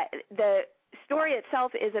the story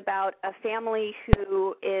itself is about a family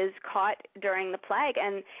who is caught during the plague,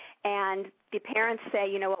 and the parents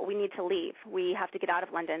say, you know what, we need to leave. We have to get out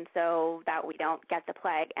of London so that we don't get the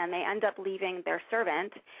plague. And they end up leaving their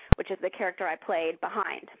servant, which is the character I played,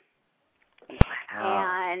 behind.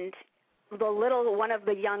 Wow. And one of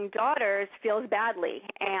the young daughters feels badly,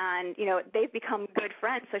 and you know they've become good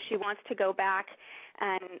friends, so she wants to go back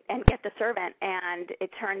and get the servant. And it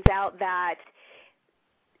turns out that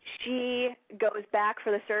she goes back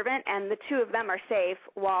for the servant, and the two of them are safe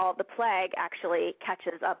while the plague actually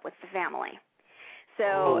catches up with the family.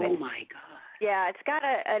 So oh my God. Yeah, it's got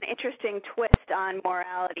an interesting twist on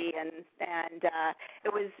morality, and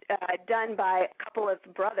it was done by a couple of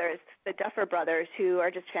brothers, the Duffer Brothers, who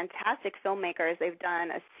are just fantastic filmmakers. They've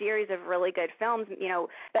done a series of really good films, you know,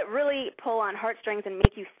 that really pull on heartstrings and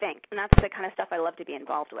make you think, and that's the kind of stuff I love to be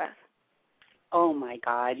involved with. Oh, my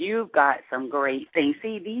God, you've got some great things.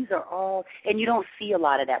 See, these are all, and you don't see a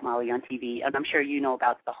lot of that, Molly, on TV, and I'm sure you know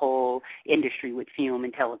about the whole industry with film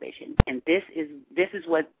and television, and this is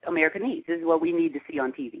what America needs. This is what we need to see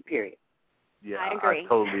on TV, period. Yeah, I agree. I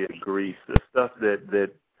totally agree. The stuff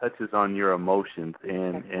that touches on your emotions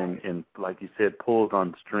and like you said, pulls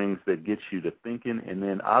on strings that gets you to thinking, and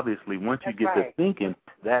then obviously once you get to thinking,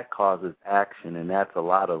 that causes action, and that's a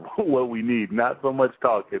lot of what we need. Not so much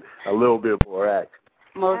talking, a little bit more action.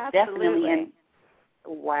 Most definitely. And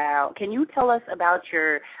wow. Can you tell us about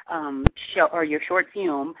your show or your short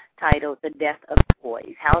film titled The Death of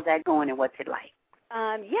Boys? How's that going and what's it like?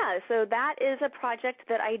 Yeah, so that is a project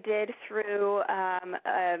that I did through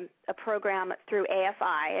a program through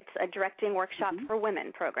AFI. It's a Directing Workshop for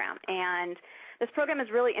Women program. And this program is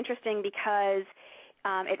really interesting because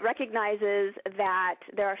it recognizes that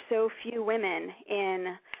there are so few women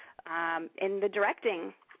in the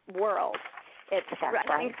directing world. I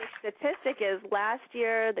think the statistic is last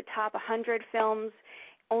year, the top 100 films,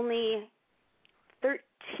 only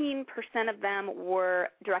 13% of them were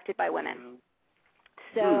directed by women.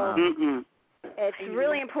 So it's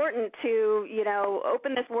really important to, you know,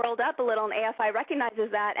 open this world up a little, and AFI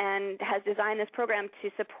recognizes that and has designed this program to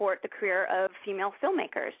support the career of female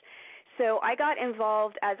filmmakers. So I got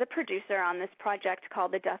involved as a producer on this project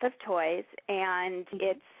called The Death of Toys, and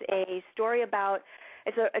it's a story about,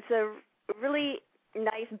 it's a really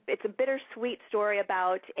nice, it's a bittersweet story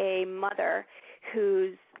about a mother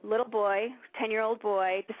whose little boy, 10-year-old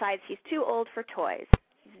boy, decides he's too old for toys.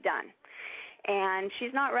 He's done. And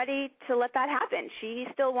she's not ready to let that happen. She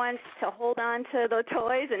still wants to hold on to the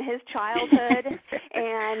toys and his childhood.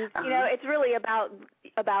 And, you know, it's really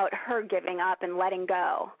about her giving up and letting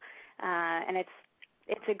go. And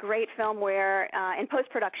it's a great film. We're in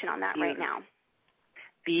post-production on that right now.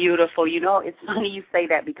 Beautiful. You know, it's funny you say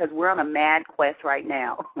that because we're on a mad quest right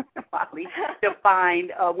now, Molly, to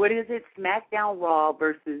find, what is it, SmackDown Raw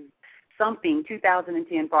versus something,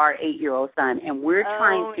 2010 for our 8-year-old son. And we're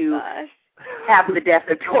trying to have the Death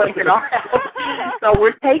of Toys in our house. So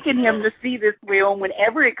we're taking him to see this film.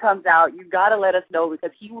 Whenever it comes out, you got to let us know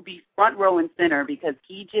because he will be front row and center because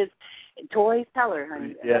he just, toys tell her,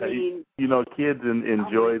 honey. Yeah, I mean, you know, kids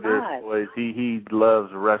enjoy their toys. He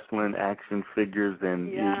loves wrestling action figures,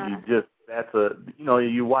 and you just, that's a, you know,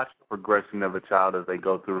 you watch the progression of a child as they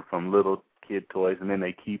go through from little kid toys, and then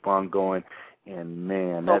they keep on going, and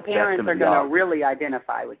man, so parents are going to really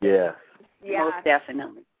identify with it. Yeah, most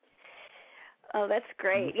definitely. Oh, that's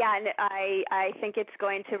great. Yeah, and I think it's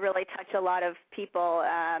going to really touch a lot of people,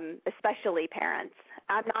 especially parents.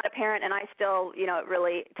 I'm not a parent, and I still, you know, it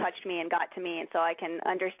really touched me and got to me, and so I can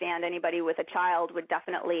understand anybody with a child would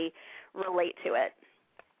definitely relate to it.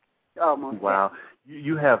 Oh, most wow.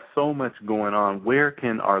 You have so much going on. Where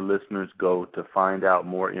can our listeners go to find out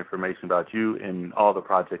more information about you and all the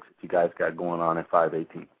projects that you guys got going on at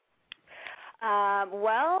 518?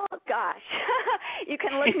 Well, gosh, you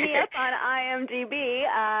can look me up on IMDb.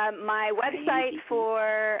 My website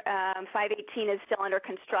for 518 is still under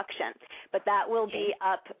construction, but that will be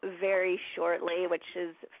up very shortly, which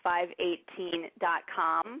is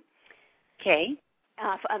 518.com. Okay.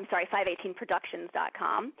 I'm sorry,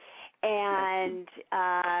 518productions.com.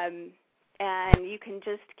 And you can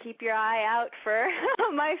just keep your eye out for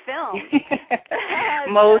my film.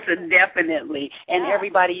 Most definitely. And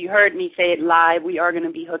everybody, you heard me say it live. We are going to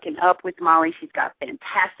be hooking up with Molly. She's got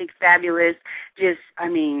fantastic, fabulous, just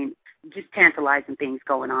tantalizing things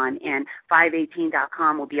going on. And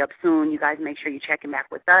 518.com will be up soon. You guys make sure you're checking back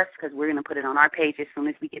with us because we're going to put it on our page as soon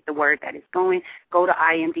as we get the word that it's going. Go to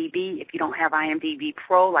IMDb. If you don't have IMDb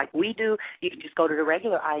Pro like we do, you can just go to the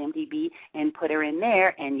regular IMDb and put her in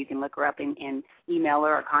there, and you can look her up and email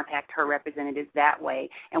her or contact her representatives that way.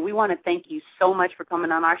 And we want to thank you so much for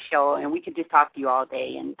coming on our show, and we could just talk to you all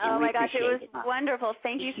day. And oh, my gosh, it was wonderful.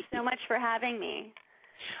 Thank you so much for having me.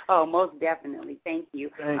 Oh, most definitely. Thank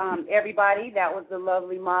you. Everybody, that was the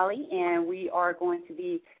lovely Molly, and we are going to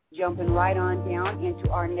be jumping right on down into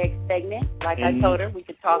our next segment. Like I told her, we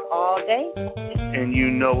could talk all day. And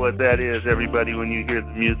you know what that is, everybody, when you hear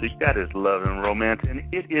the music, that is love and romance. And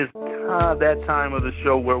it is that time of the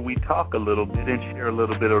show where we talk a little bit and share a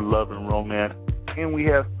little bit of love and romance. And we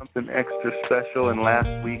have something extra special. And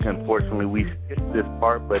last week, unfortunately, we skipped this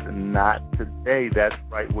part, but not today. That's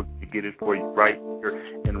right. We're going to get it for you right here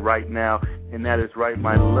and right now. And that is right.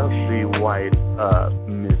 My lovely wife,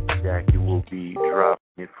 Miss Jackie, will be dropping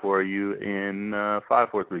it for you in 5,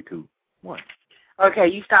 4, 3, 2, 1. Okay,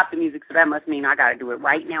 you stopped the music, so that must mean I got to do it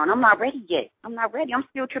right now. And I'm not ready yet. I'm not ready. I'm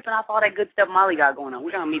still tripping off all that good stuff Molly got going on.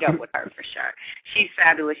 We're going to meet up with her for sure. She's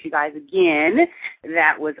fabulous, you guys. Again,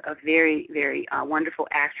 that was a very, very wonderful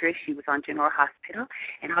actress. She was on General Hospital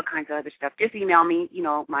and all kinds of other stuff. Just email me, you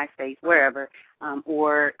know, MySpace, wherever,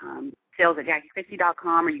 or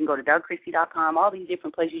sales@JackieChristie.com, or you can go to DougChristie.com, all these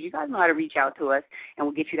different places. You guys know how to reach out to us, and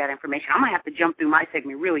we'll get you that information. I'm going to have to jump through my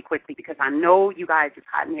segment really quickly because I know you guys is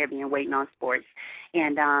hot and heavy and waiting on sports.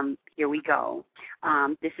 And here we go.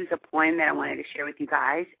 This is a poem that I wanted to share with you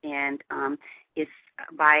guys, and it's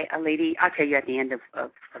by a lady. I'll tell you at the end of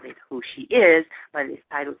it who she is, but it's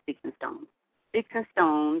titled Sticks and Stones. Sticks and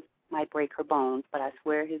stones might break her bones, but I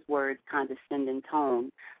swear his words condescend in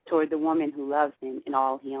tone toward the woman who loves him and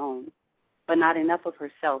all he owns, but not enough of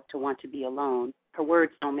herself to want to be alone. Her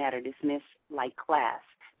words don't matter, dismiss like class,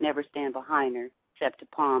 never stand behind her, except a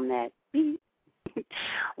palm that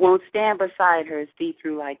won't stand beside her, see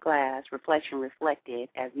through like glass, reflection reflected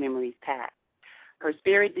as memories pass. Her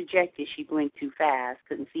spirit dejected, she blinked too fast,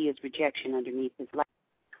 couldn't see his rejection underneath his laugh.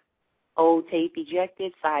 Old tape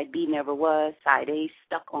ejected, side B never was, side A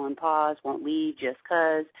stuck on pause, won't leave just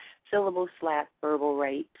 'cause. Syllable slap, verbal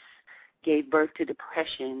rapes, gave birth to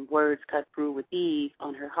depression, words cut through with ease,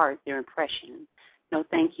 on her heart their impression. No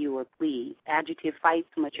thank you or please, adjective fights,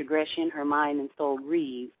 much aggression, her mind and soul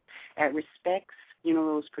grieves. At respects,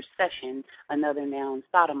 funeral's procession, another noun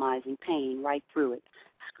sodomizing pain right through it.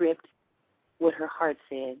 Script, what her heart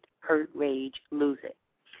said, hurt, rage, lose it.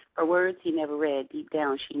 Her words he never read, deep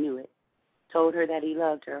down she knew it. Told her that he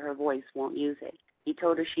loved her, her voice won't use it. He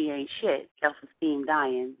told her she ain't shit, self-esteem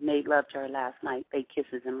dying, made love to her last night, fake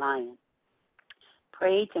kisses and lying.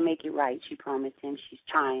 Prayed to make it right, she promised him she's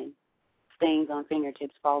trying. Stains on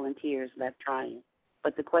fingertips, falling tears, left trying.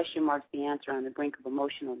 But the question marks the answer on the brink of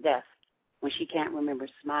emotional death when she can't remember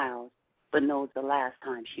smiles, but knows the last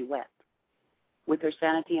time she wept. With her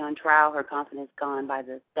sanity on trial, her confidence gone by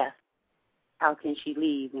the theft. How can she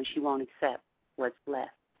leave when she won't accept what's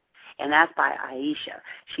left? And that's by Aisha.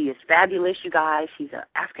 She is fabulous, you guys. She's an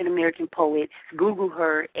African-American poet. Google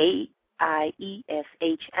her, Aisha,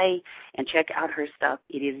 and check out her stuff.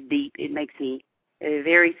 It is deep. It makes me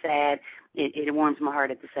very sad. It warms my heart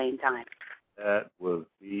at the same time. That was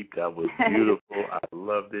deep. That was beautiful. I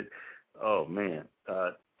loved it. Oh, man.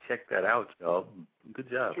 Check that out, y'all. Good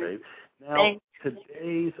job, babe. Now,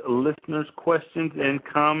 today's listeners' questions and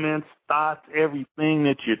comments, thoughts, everything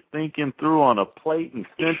that you're thinking through on a plate and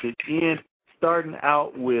sent it in, starting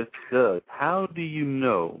out with Doug. How do you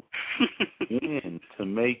know when to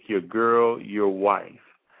make your girl your wife?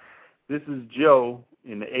 This is Joe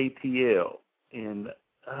in the ATL, and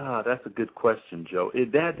that's a good question, Joe.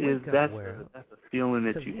 That's a feeling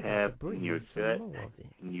that you have in your gut,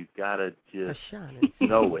 and you gotta just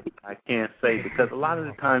know it. I can't say, because a lot of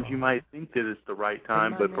the times you might think that it's the right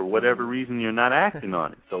time, but for whatever reason you're not acting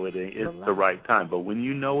on it, so it is the right time. But when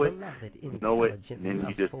you know it, and then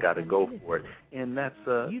you just gotta go for it. And that's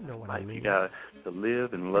life. You gotta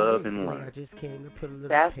live and love and learn.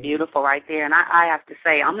 That's beautiful right there. And I have to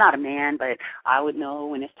say, I'm not a man, but I would know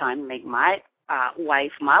when it's time to make my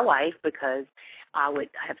wife my wife, because I would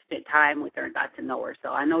have spent time with her and got to know her.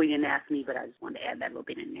 So I know you didn't ask me, but I just wanted to add that little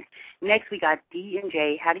bit in there. Next, we got D and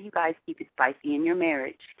J. How do you guys keep it spicy in your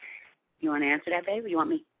marriage? You want to answer that, babe, or you want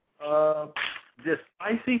me? Just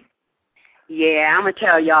spicy? Yeah, I'm going to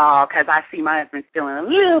tell y'all, because I see my husband feeling a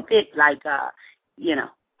little bit like,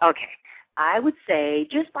 Okay. I would say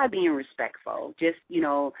just by being respectful, just,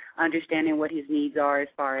 understanding what his needs are as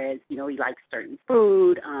far as, he likes certain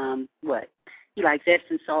food, he likes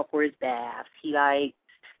Epsom salt for his baths. He likes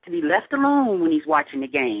to be left alone when he's watching the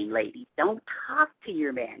game, ladies. Don't talk to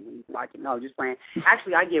your man when he's watching. No, just playing.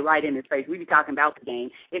 Actually, I get right in his face. We be talking about the game.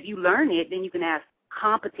 If you learn it, then you can ask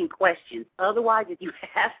competent questions. Otherwise, if you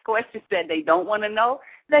ask questions that they don't want to know,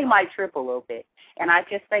 they might trip a little bit. And I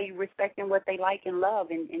just say respecting what they like and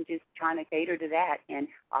love and just trying to cater to that. And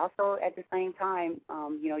also at the same time,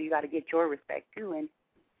 you got to get your respect too and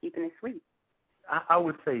keeping it sweet. I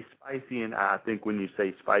would say spicy, and I think when you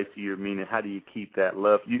say spicy, you're meaning how do you keep that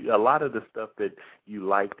love? A lot of the stuff that you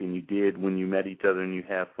liked and you did when you met each other and you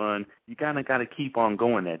have fun, you kind of got to keep on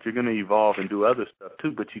going at. You're going to evolve and do other stuff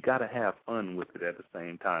too, but you got to have fun with it at the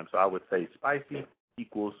same time. So I would say spicy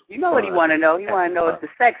equals You know what he want to know? He want to know if the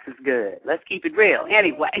sex is good. Let's keep it real.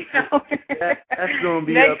 Anyway. That's going to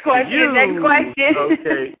be next up question, to you. Next question.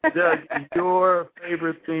 Okay. Doug, your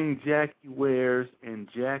favorite thing Jackie wears, and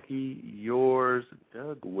Jackie, yours,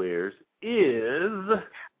 Doug wears, is?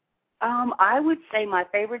 I would say my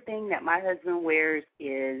favorite thing that my husband wears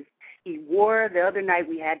is he wore, the other night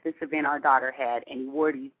we had this event our daughter had, and he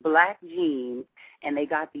wore these black jeans, and they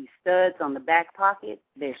got these studs on the back pocket.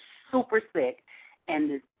 They're super slick. And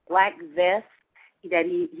this black vest that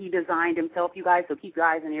he designed himself, you guys, so keep your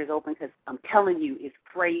eyes and ears open, because I'm telling you, it's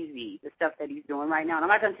crazy, the stuff that he's doing right now. And I'm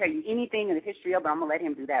not going to tell you anything in the history of it, I'm going to let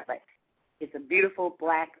him do that. But it's a beautiful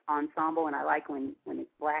black ensemble, and I like when it's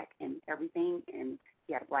black and everything. And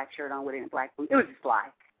he had a black shirt on with it and black boots. It was just fly.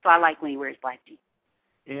 So I like when he wears black jeans.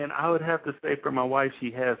 And I would have to say for my wife,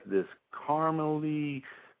 she has this caramely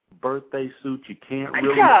birthday suit. You can't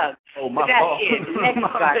really. Oh, my fault. Next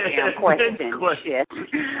goddamn question. Shit.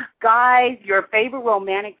 Guys, your favorite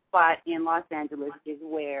romantic spot in Los Angeles is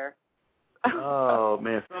where? Oh,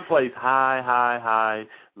 man, someplace high,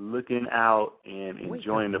 looking out and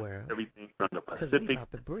enjoying everything from the Pacific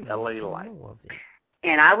LA life.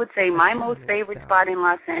 And I would say my most favorite spot in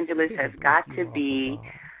Los Angeles has got to be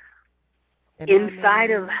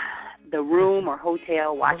inside of the room or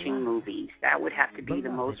hotel watching movies. That would have to be the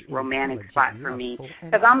most romantic spot for me,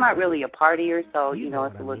 because I'm not really a partier, so,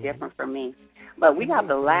 it's a little different for me. But we got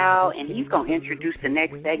Bilal, and he's going to introduce the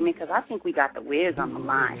next segment, because I think we got the Wiz on the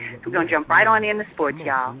line. So we're going to jump right on into sports,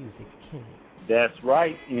 y'all. That's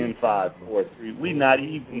right, in 5, 4, 3. We not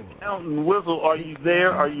even counting. Whistle, are you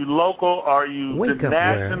there? Are you local? Are you the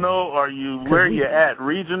national? Are you where you at?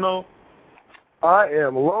 Regional? I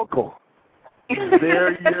am local.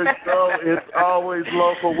 There you go. It's always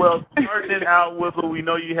local. Well, starting out, Wizzle, we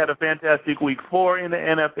know you had a fantastic week 4 in the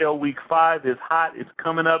NFL. Week 5 is hot. It's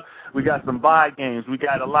coming up. We got some bye games. We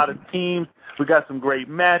got a lot of teams. We got some great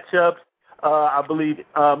matchups. I believe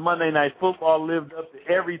Monday Night Football lived up to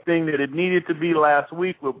everything that it needed to be last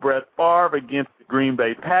week with Brett Favre against the Green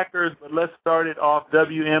Bay Packers. But let's start it off.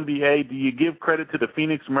 WNBA, do you give credit to the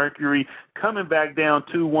Phoenix Mercury coming back down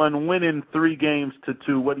 2-1, winning 3 games to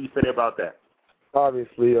 2? What do you say about that?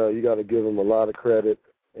 Obviously, you got to give them a lot of credit,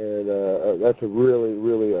 and that's a really,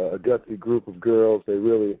 really a gutsy group of girls. They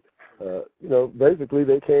really, basically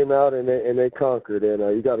they came out and they conquered, and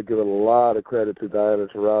you got to give a lot of credit to Diana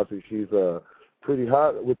Taurasi. She's pretty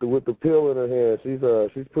hot with the pill in her hand.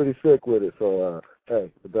 She's pretty sick with it. So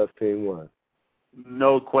hey, the best team won.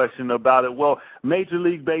 No question about it. Well, Major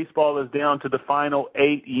League Baseball is down to the final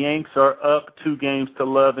 8. Yanks are up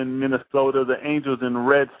 2-0 in Minnesota. The Angels and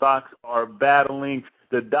Red Sox are battling.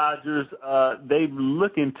 The Dodgers, they're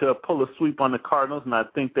looking to pull a sweep on the Cardinals, and I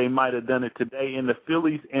think they might have done it today. And the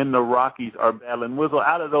Phillies and the Rockies are battling. Wizzle,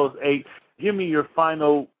 out of those 8, give me your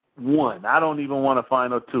final 1. I don't even want a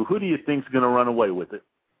final 2. Who do you think's going to run away with it?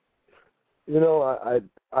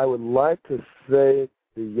 I would like to say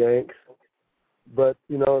the Yanks. But,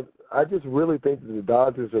 I just really think that the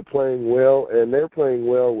Dodgers are playing well, and they're playing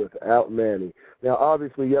well without Manny. Now,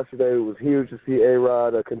 obviously, yesterday it was huge to see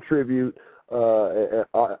A-Rod contribute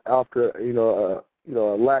after, a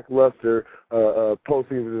lackluster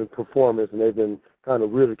postseason performance, and they've been kind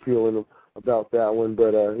of ridiculing him about that one.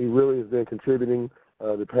 But he really has been contributing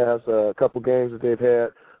the past couple games that they've had.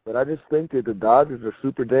 But I just think that the Dodgers are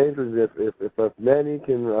super dangerous. If Manny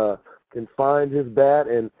can find his bat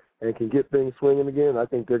and can get things swinging again, I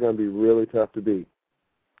think they're going to be really tough to beat.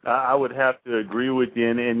 I would have to agree with you.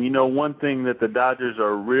 And one thing that the Dodgers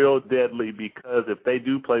are real deadly, because if they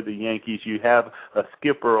do play the Yankees, you have a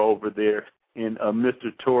skipper over there in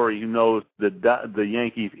Mr. Torrey, who knows the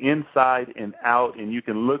Yankees inside and out, and you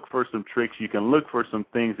can look for some tricks. You can look for some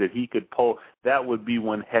things that he could pull. That would be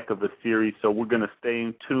one heck of a series. So we're going to stay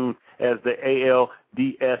in tune as the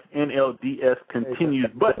ALDS, NLDS continues.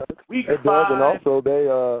 But week 5, and also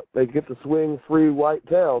they get to swing free white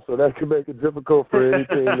towel, so that could make it difficult for any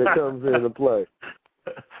team that comes in to play.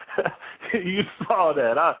 You saw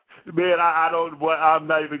that. I'm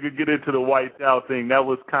not even going to get into the white towel thing. That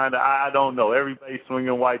was kind of, I don't know. Everybody's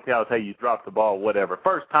swinging white towels. Hey, you dropped the ball, whatever.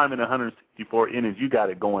 First time in 164 innings, you got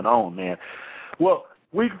it going on, man. Well,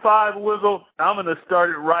 week 5, Wizzle, I'm going to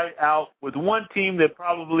start it right out with one team that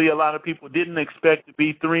probably a lot of people didn't expect to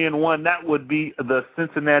be 3-1. That would be the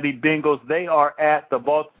Cincinnati Bengals. They are at the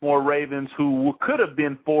Baltimore Ravens, who could have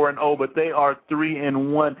been 4-0, but they are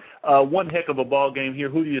 3-1. One heck of a ball game here.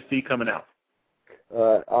 Who do you see coming out?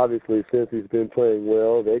 Obviously, since he's been playing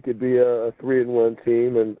well, they could be a 3-1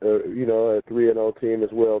 team and a 3-0 team as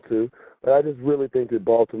well too. But I just really think that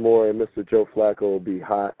Baltimore and Mr. Joe Flacco will be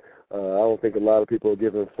hot. I don't think a lot of people are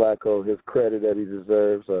giving Flacco his credit that he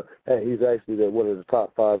deserves. He's actually one of the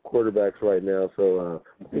top 5 quarterbacks right now, so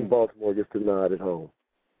I think Baltimore gets the nod at home.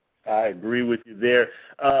 I agree with you there.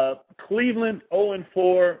 Cleveland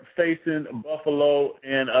 0-4 facing Buffalo,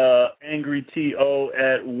 and Angry T.O.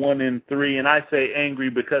 at 1-3. And I say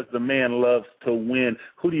angry because the man loves to win.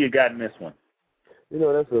 Who do you got in this one?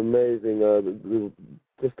 That's amazing,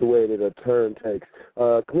 just the way that a turn takes.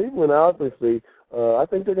 Cleveland, obviously, I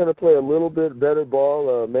think they're going to play a little bit better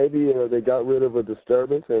ball. Maybe they got rid of a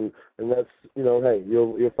disturbance, and that's, hey,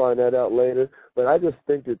 you'll find that out later. But I just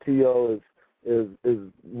think that T.O. is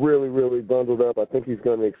really, really bundled up. I think he's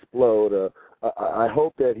going to explode. I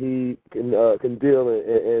hope that he can deal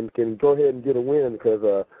and can go ahead and get a win,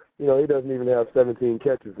 because he doesn't even have 17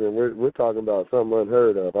 catches, and we're talking about something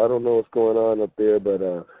unheard of. I don't know what's going on up there, but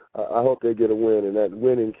I hope they get a win, and that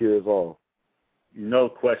winning cures all. No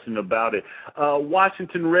question about it.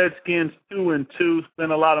 Washington Redskins 2-2,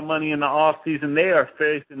 spent a lot of money in the offseason. They are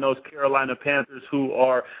facing those Carolina Panthers, who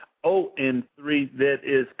are 0-3. That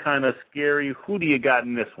is kind of scary. Who do you got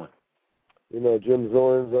in this one? Jim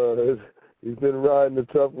Zorn's he's been riding the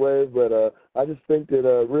tough wave, but I just think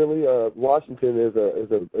that really Washington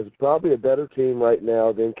is probably a better team right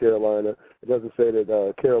now than Carolina. It doesn't say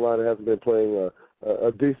that Carolina hasn't been playing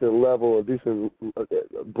a decent level, a decent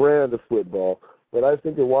brand of football, but I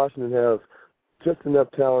think that Washington has just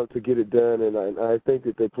enough talent to get it done, and I think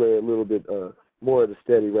that they play a little bit more at a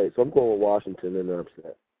steady rate. So I'm going with Washington in the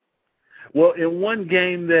upset. Well, in one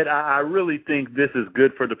game that I really think this is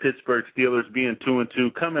good for the Pittsburgh Steelers, being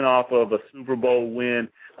 2-2, coming off of a Super Bowl win,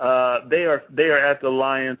 they are at the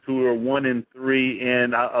Lions, who are 1-3,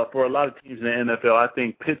 and for a lot of teams in the NFL, I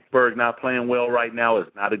think Pittsburgh not playing well right now is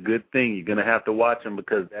not a good thing. You're going to have to watch him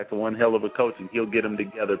because that's one hell of a coach, and he'll get them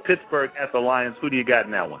together. Pittsburgh at the Lions. Who do you got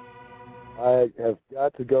in that one? I have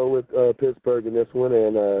got to go with Pittsburgh in this one,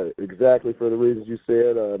 and exactly for the reasons you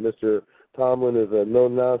said. Mr. Tomlin is a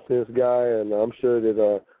no-nonsense guy, and I'm sure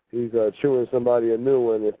that he's chewing somebody a new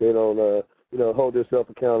one if they don't, hold themselves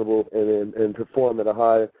accountable and perform at a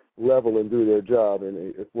high level and do their job,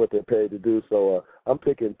 and it's what they're paid to do. So I'm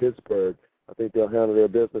picking Pittsburgh. I think they'll handle their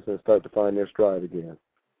business and start to find their stride again.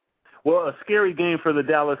 Well, a scary game for the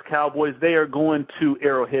Dallas Cowboys. They are going to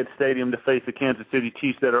Arrowhead Stadium to face the Kansas City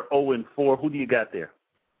Chiefs that are 0-4. Who do you got there?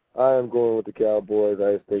 I am going with the Cowboys.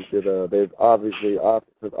 I just think that they've obviously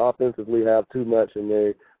offensively have too much, and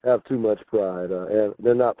they have too much pride. And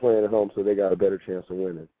they're not playing at home, so they got a better chance of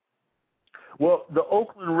winning. Well, the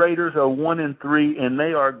Oakland Raiders are 1-3, and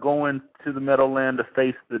they are going to the Meadowland to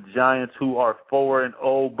face the Giants, who are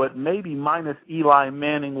 4-0, but maybe minus Eli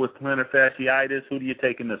Manning with plantar fasciitis. Who do you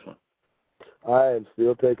take in this one? I am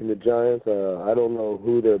still taking the Giants. I don't know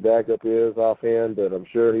who their backup is offhand, but I'm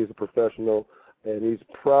sure he's a professional, and he's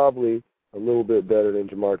probably a little bit better than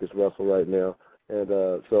Jamarcus Russell right now. And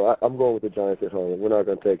so I'm going with the Giants at home. We're not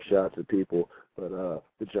going to take shots at people, but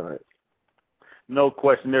the Giants. No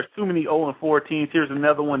question. There's too many 0-4 teams. Here's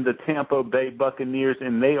another one, the Tampa Bay Buccaneers,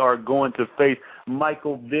 and they are going to face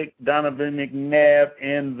Michael Vick, Donovan McNabb,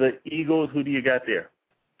 and the Eagles. Who do you got there?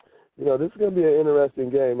 This is going to be an interesting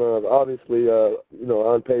game. Obviously,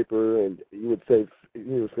 on paper, and you would say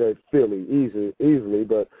Philly easily,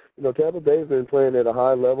 but Tampa Bay's been playing at a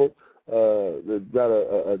high level. They've got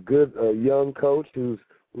a good young coach who's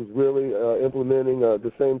really implementing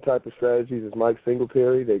the same type of strategies as Mike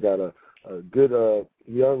Singletary. They got a good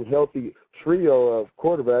young, healthy trio of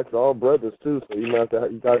quarterbacks, all brothers too. So you guys got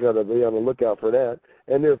to be on the lookout for that.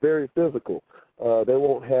 And they're very physical. They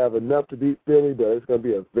won't have enough to beat Philly, but it's going to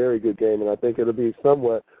be a very good game, and I think it'll be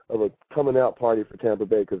somewhat of a coming-out party for Tampa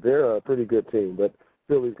Bay because they're a pretty good team, but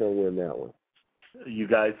Philly's going to win that one. You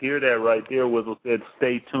guys hear that right there. Wizzle said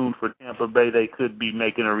stay tuned for Tampa Bay. They could be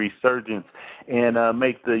making a resurgence and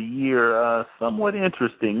make the year somewhat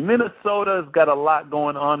interesting. Minnesota's got a lot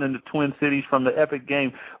going on in the Twin Cities, from the epic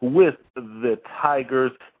game with the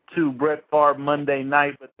Tigers to Brett Favre Monday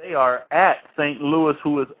night, but they are at St. Louis,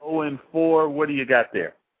 who is 0-4. What do you got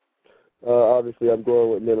there? Obviously, I'm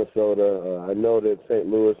going with Minnesota. I know that St.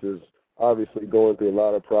 Louis is obviously going through a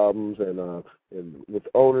lot of problems, and with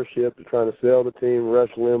ownership, they're trying to sell the team,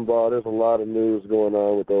 Rush Limbaugh. There's a lot of news going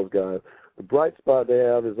on with those guys. The bright spot they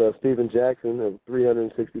have is Steven Jackson of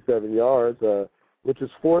 367 yards, which is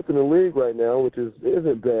fourth in the league right now, which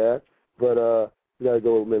isn't bad, but you got to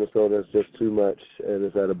go with Minnesota. It's just too much, and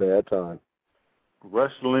it's at a bad time.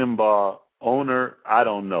 Rush Limbaugh, owner, I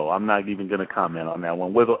don't know. I'm not even going to comment on that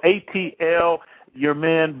one. Wizzle, ATL, your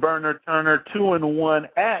man Burner Turner, 2-1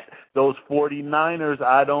 at those 49ers.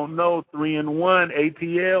 I don't know, 3-1.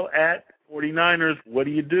 ATL at 49ers. What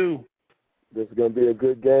do you do? This is going to be a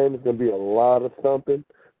good game. It's going to be a lot of thumping.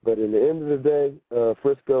 But in the end of the day,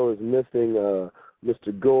 Frisco is missing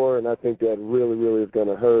Mr. Gore, and I think that really, really is going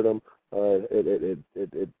to hurt him.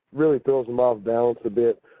 It really throws them off balance a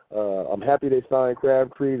bit. I'm happy they signed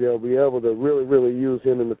Crabtree. They'll be able to really, really use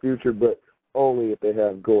him in the future, but only if they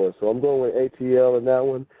have Gore. So I'm going with ATL in that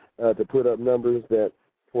one to put up numbers that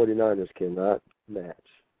 49ers cannot match.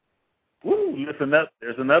 Woo, listen up.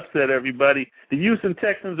 There's an upset, everybody. The Houston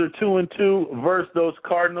Texans are 2-2 versus those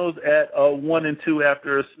Cardinals at 1-2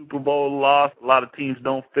 after a Super Bowl loss. A lot of teams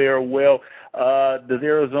don't fare well. Does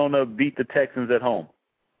Arizona beat the Texans at home?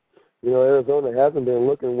 Arizona hasn't been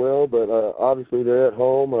looking well, but obviously they're at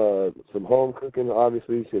home. Some home cooking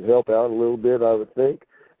obviously should help out a little bit, I would think.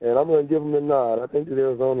 And I'm going to give them a nod. I think that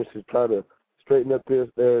Arizona should try to straighten up their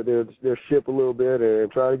ship a little bit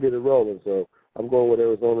and try to get it rolling. So I'm going with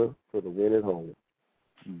Arizona for the win at home.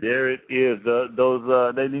 There it is.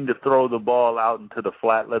 They need to throw the ball out into the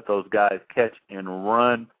flat, let those guys catch and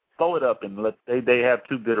run. Throw it up, and they have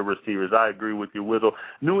too good of receivers. I agree with you, Wizzle.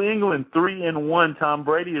 New England 3-1. Tom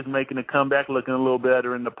Brady is making a comeback, looking a little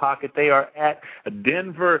better in the pocket. They are at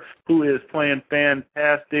Denver, who is playing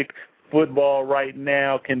fantastic football right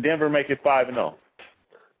now. Can Denver make it 5-0?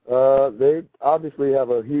 They obviously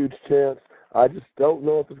have a huge chance. I just don't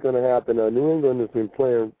know if it's going to happen. New England has been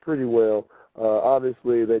playing pretty well.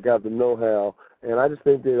 Obviously, they got the know-how, and I just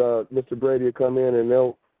think that Mr. Brady will come in and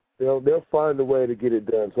they'll they'll find a way to get it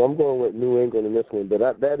done. So I'm going with New England in this one, but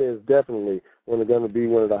that is definitely going to be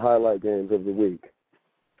one of the highlight games of the week.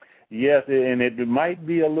 Yes, and it might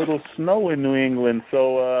be a little snow in New England,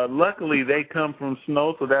 so luckily they come from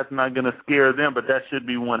snow, so that's not going to scare them, but that should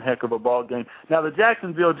be one heck of a ball game. Now, the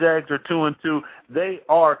Jacksonville Jags are 2-2. They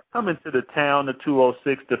are coming to the town, the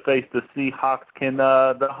 206, to face the Seahawks. Can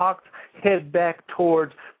the Hawks head back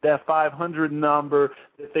towards that 500 number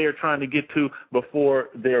that they are trying to get to before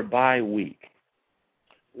their bye week?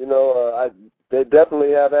 You know, they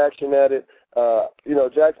definitely have action at it. You know,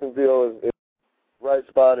 Jacksonville is right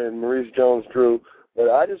spot in Maurice Jones-Drew, but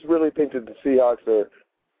I just really think that the Seahawks are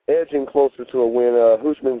edging closer to a win.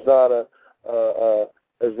 Houshmandzadeh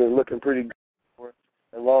has been looking pretty good,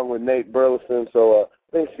 along with Nate Burleson, so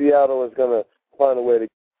I think Seattle is going to find a way to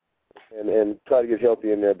and try to get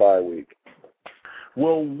healthy in their bye week.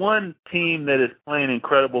 Well, one team that is playing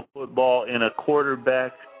incredible football and a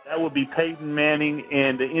quarterback, that would be Peyton Manning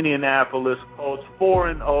and the Indianapolis Colts,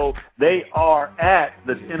 4-0. They are at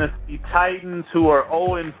the Tennessee Titans, who are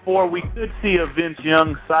 0-4. We could see a Vince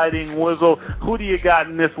Young sighting. Wizzle, who do you got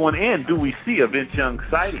in this one? And do we see a Vince Young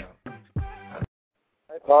sighting?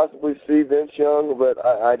 I possibly see Vince Young, but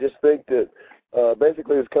I just think that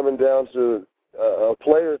basically it's coming down to a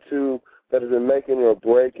player or two that has been making or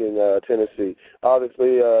breaking Tennessee.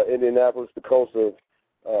 Obviously, Indianapolis, the Colts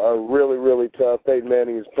are really, really tough. Peyton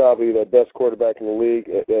Manning is probably the best quarterback in the league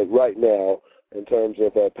right now in terms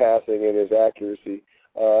of passing and his accuracy.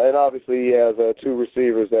 And obviously he has two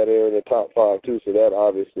receivers that are in the top 5 too, so that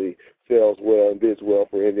obviously sells well and bids well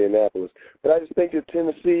for Indianapolis. But I just think that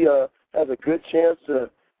Tennessee has a good chance to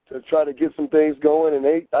try to get some things going, and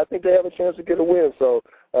I think they have a chance to get a win. So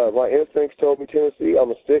my instincts told me Tennessee. I'm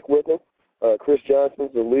going to stick with them. Chris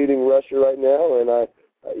Johnson's the leading rusher right now, and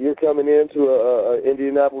you're coming into a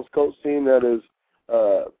Indianapolis Colts team that is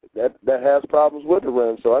that has problems with the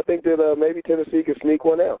run. So I think that maybe Tennessee could sneak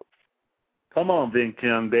one out. Come on, Vince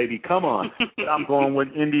Young, baby, come on. I'm going with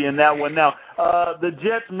Indy in that one. Now, the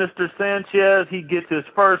Jets, Mr. Sanchez, he gets his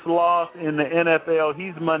first loss in the NFL.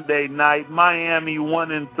 He's Monday night. Miami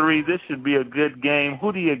 1-3. This should be a good game.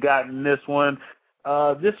 Who do you got in this one?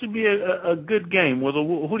 This should be a good game.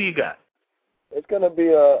 Who do you got? It's going to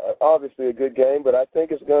be obviously a good game, but I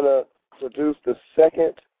think it's going to produce the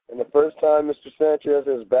second and the first time Mr. Sanchez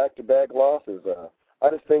has back-to-back losses. I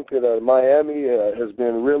just think that Miami has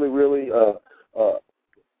been really, really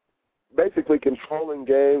basically controlling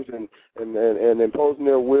games and imposing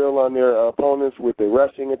their will on their opponents with the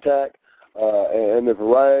rushing attack and the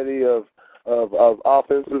variety of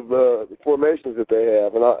offensive formations that they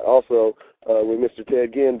have, and also with Mr.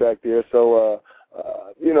 Ted Ginn back there. So,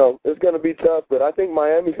 you know, it's going to be tough, but I think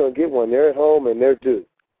Miami's going to get one. They're at home, and they're due.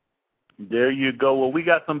 There you go. Well, we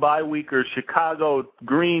got some bye weekers: Chicago,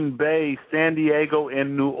 Green Bay, San Diego,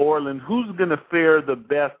 and New Orleans. Who's going to fare the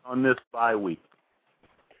best on this bye week?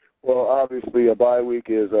 Well, obviously, a bye week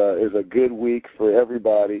is a good week for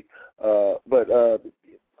everybody, but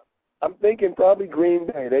I'm thinking probably Green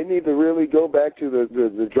Bay. They need to really go back to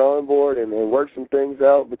the drawing board and work some things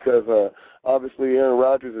out because obviously Aaron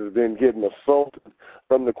Rodgers has been getting assaulted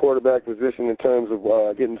from the quarterback position in terms of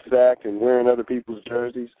getting sacked and wearing other people's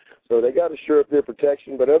jerseys. So they got to shore up their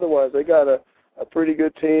protection, but otherwise they got a pretty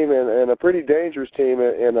good team and a pretty dangerous team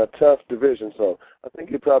in a tough division. So I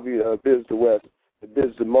think it probably bids the West. It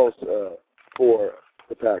bids the most for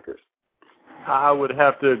the Packers. I would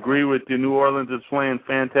have to agree with you. New Orleans is playing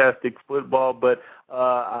fantastic football, but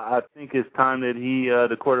I think it's time that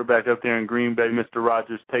the quarterback up there in Green Bay, Mr.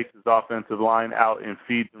 Rodgers, takes his offensive line out and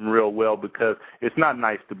feeds them real well because it's not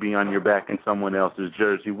nice to be on your back in someone else's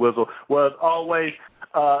jersey. Wizzle. Well, as always,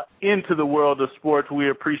 into the world of sports, we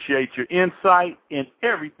appreciate your insight and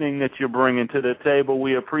everything that you're bringing to the table.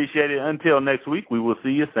 We appreciate it. Until next week, we will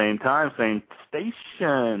see you same time, same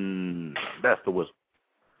station. That's the Wizzle.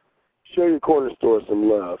 Show your corner store some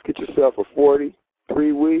love. Get yourself a 40,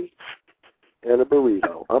 3-wee, and a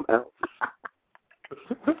burrito. I'm out.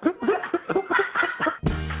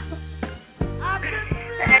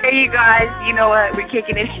 Hey, you guys, you know what? We're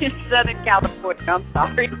kicking it in Southern California. I'm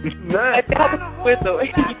sorry. Whistle.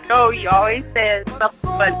 You know, he always says something,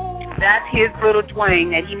 but that's his little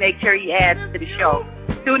twang that he makes sure he adds to the show.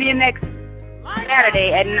 Tune in next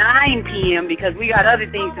Saturday at 9 p.m. because we got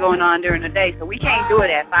other things going on during the day, so we can't do it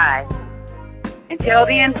at 5. Until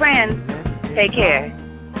then, friends, take care.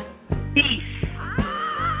 Peace.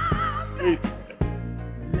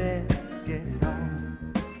 Let's get it on.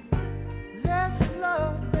 Let's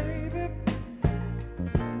love, baby.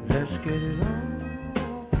 Let's get it on.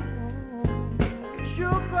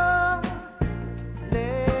 Sugar,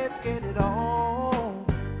 let's get it on.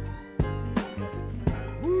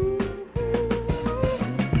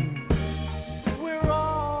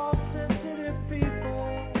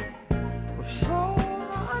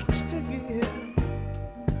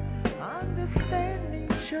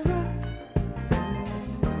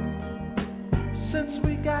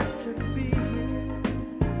 got to be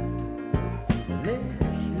here.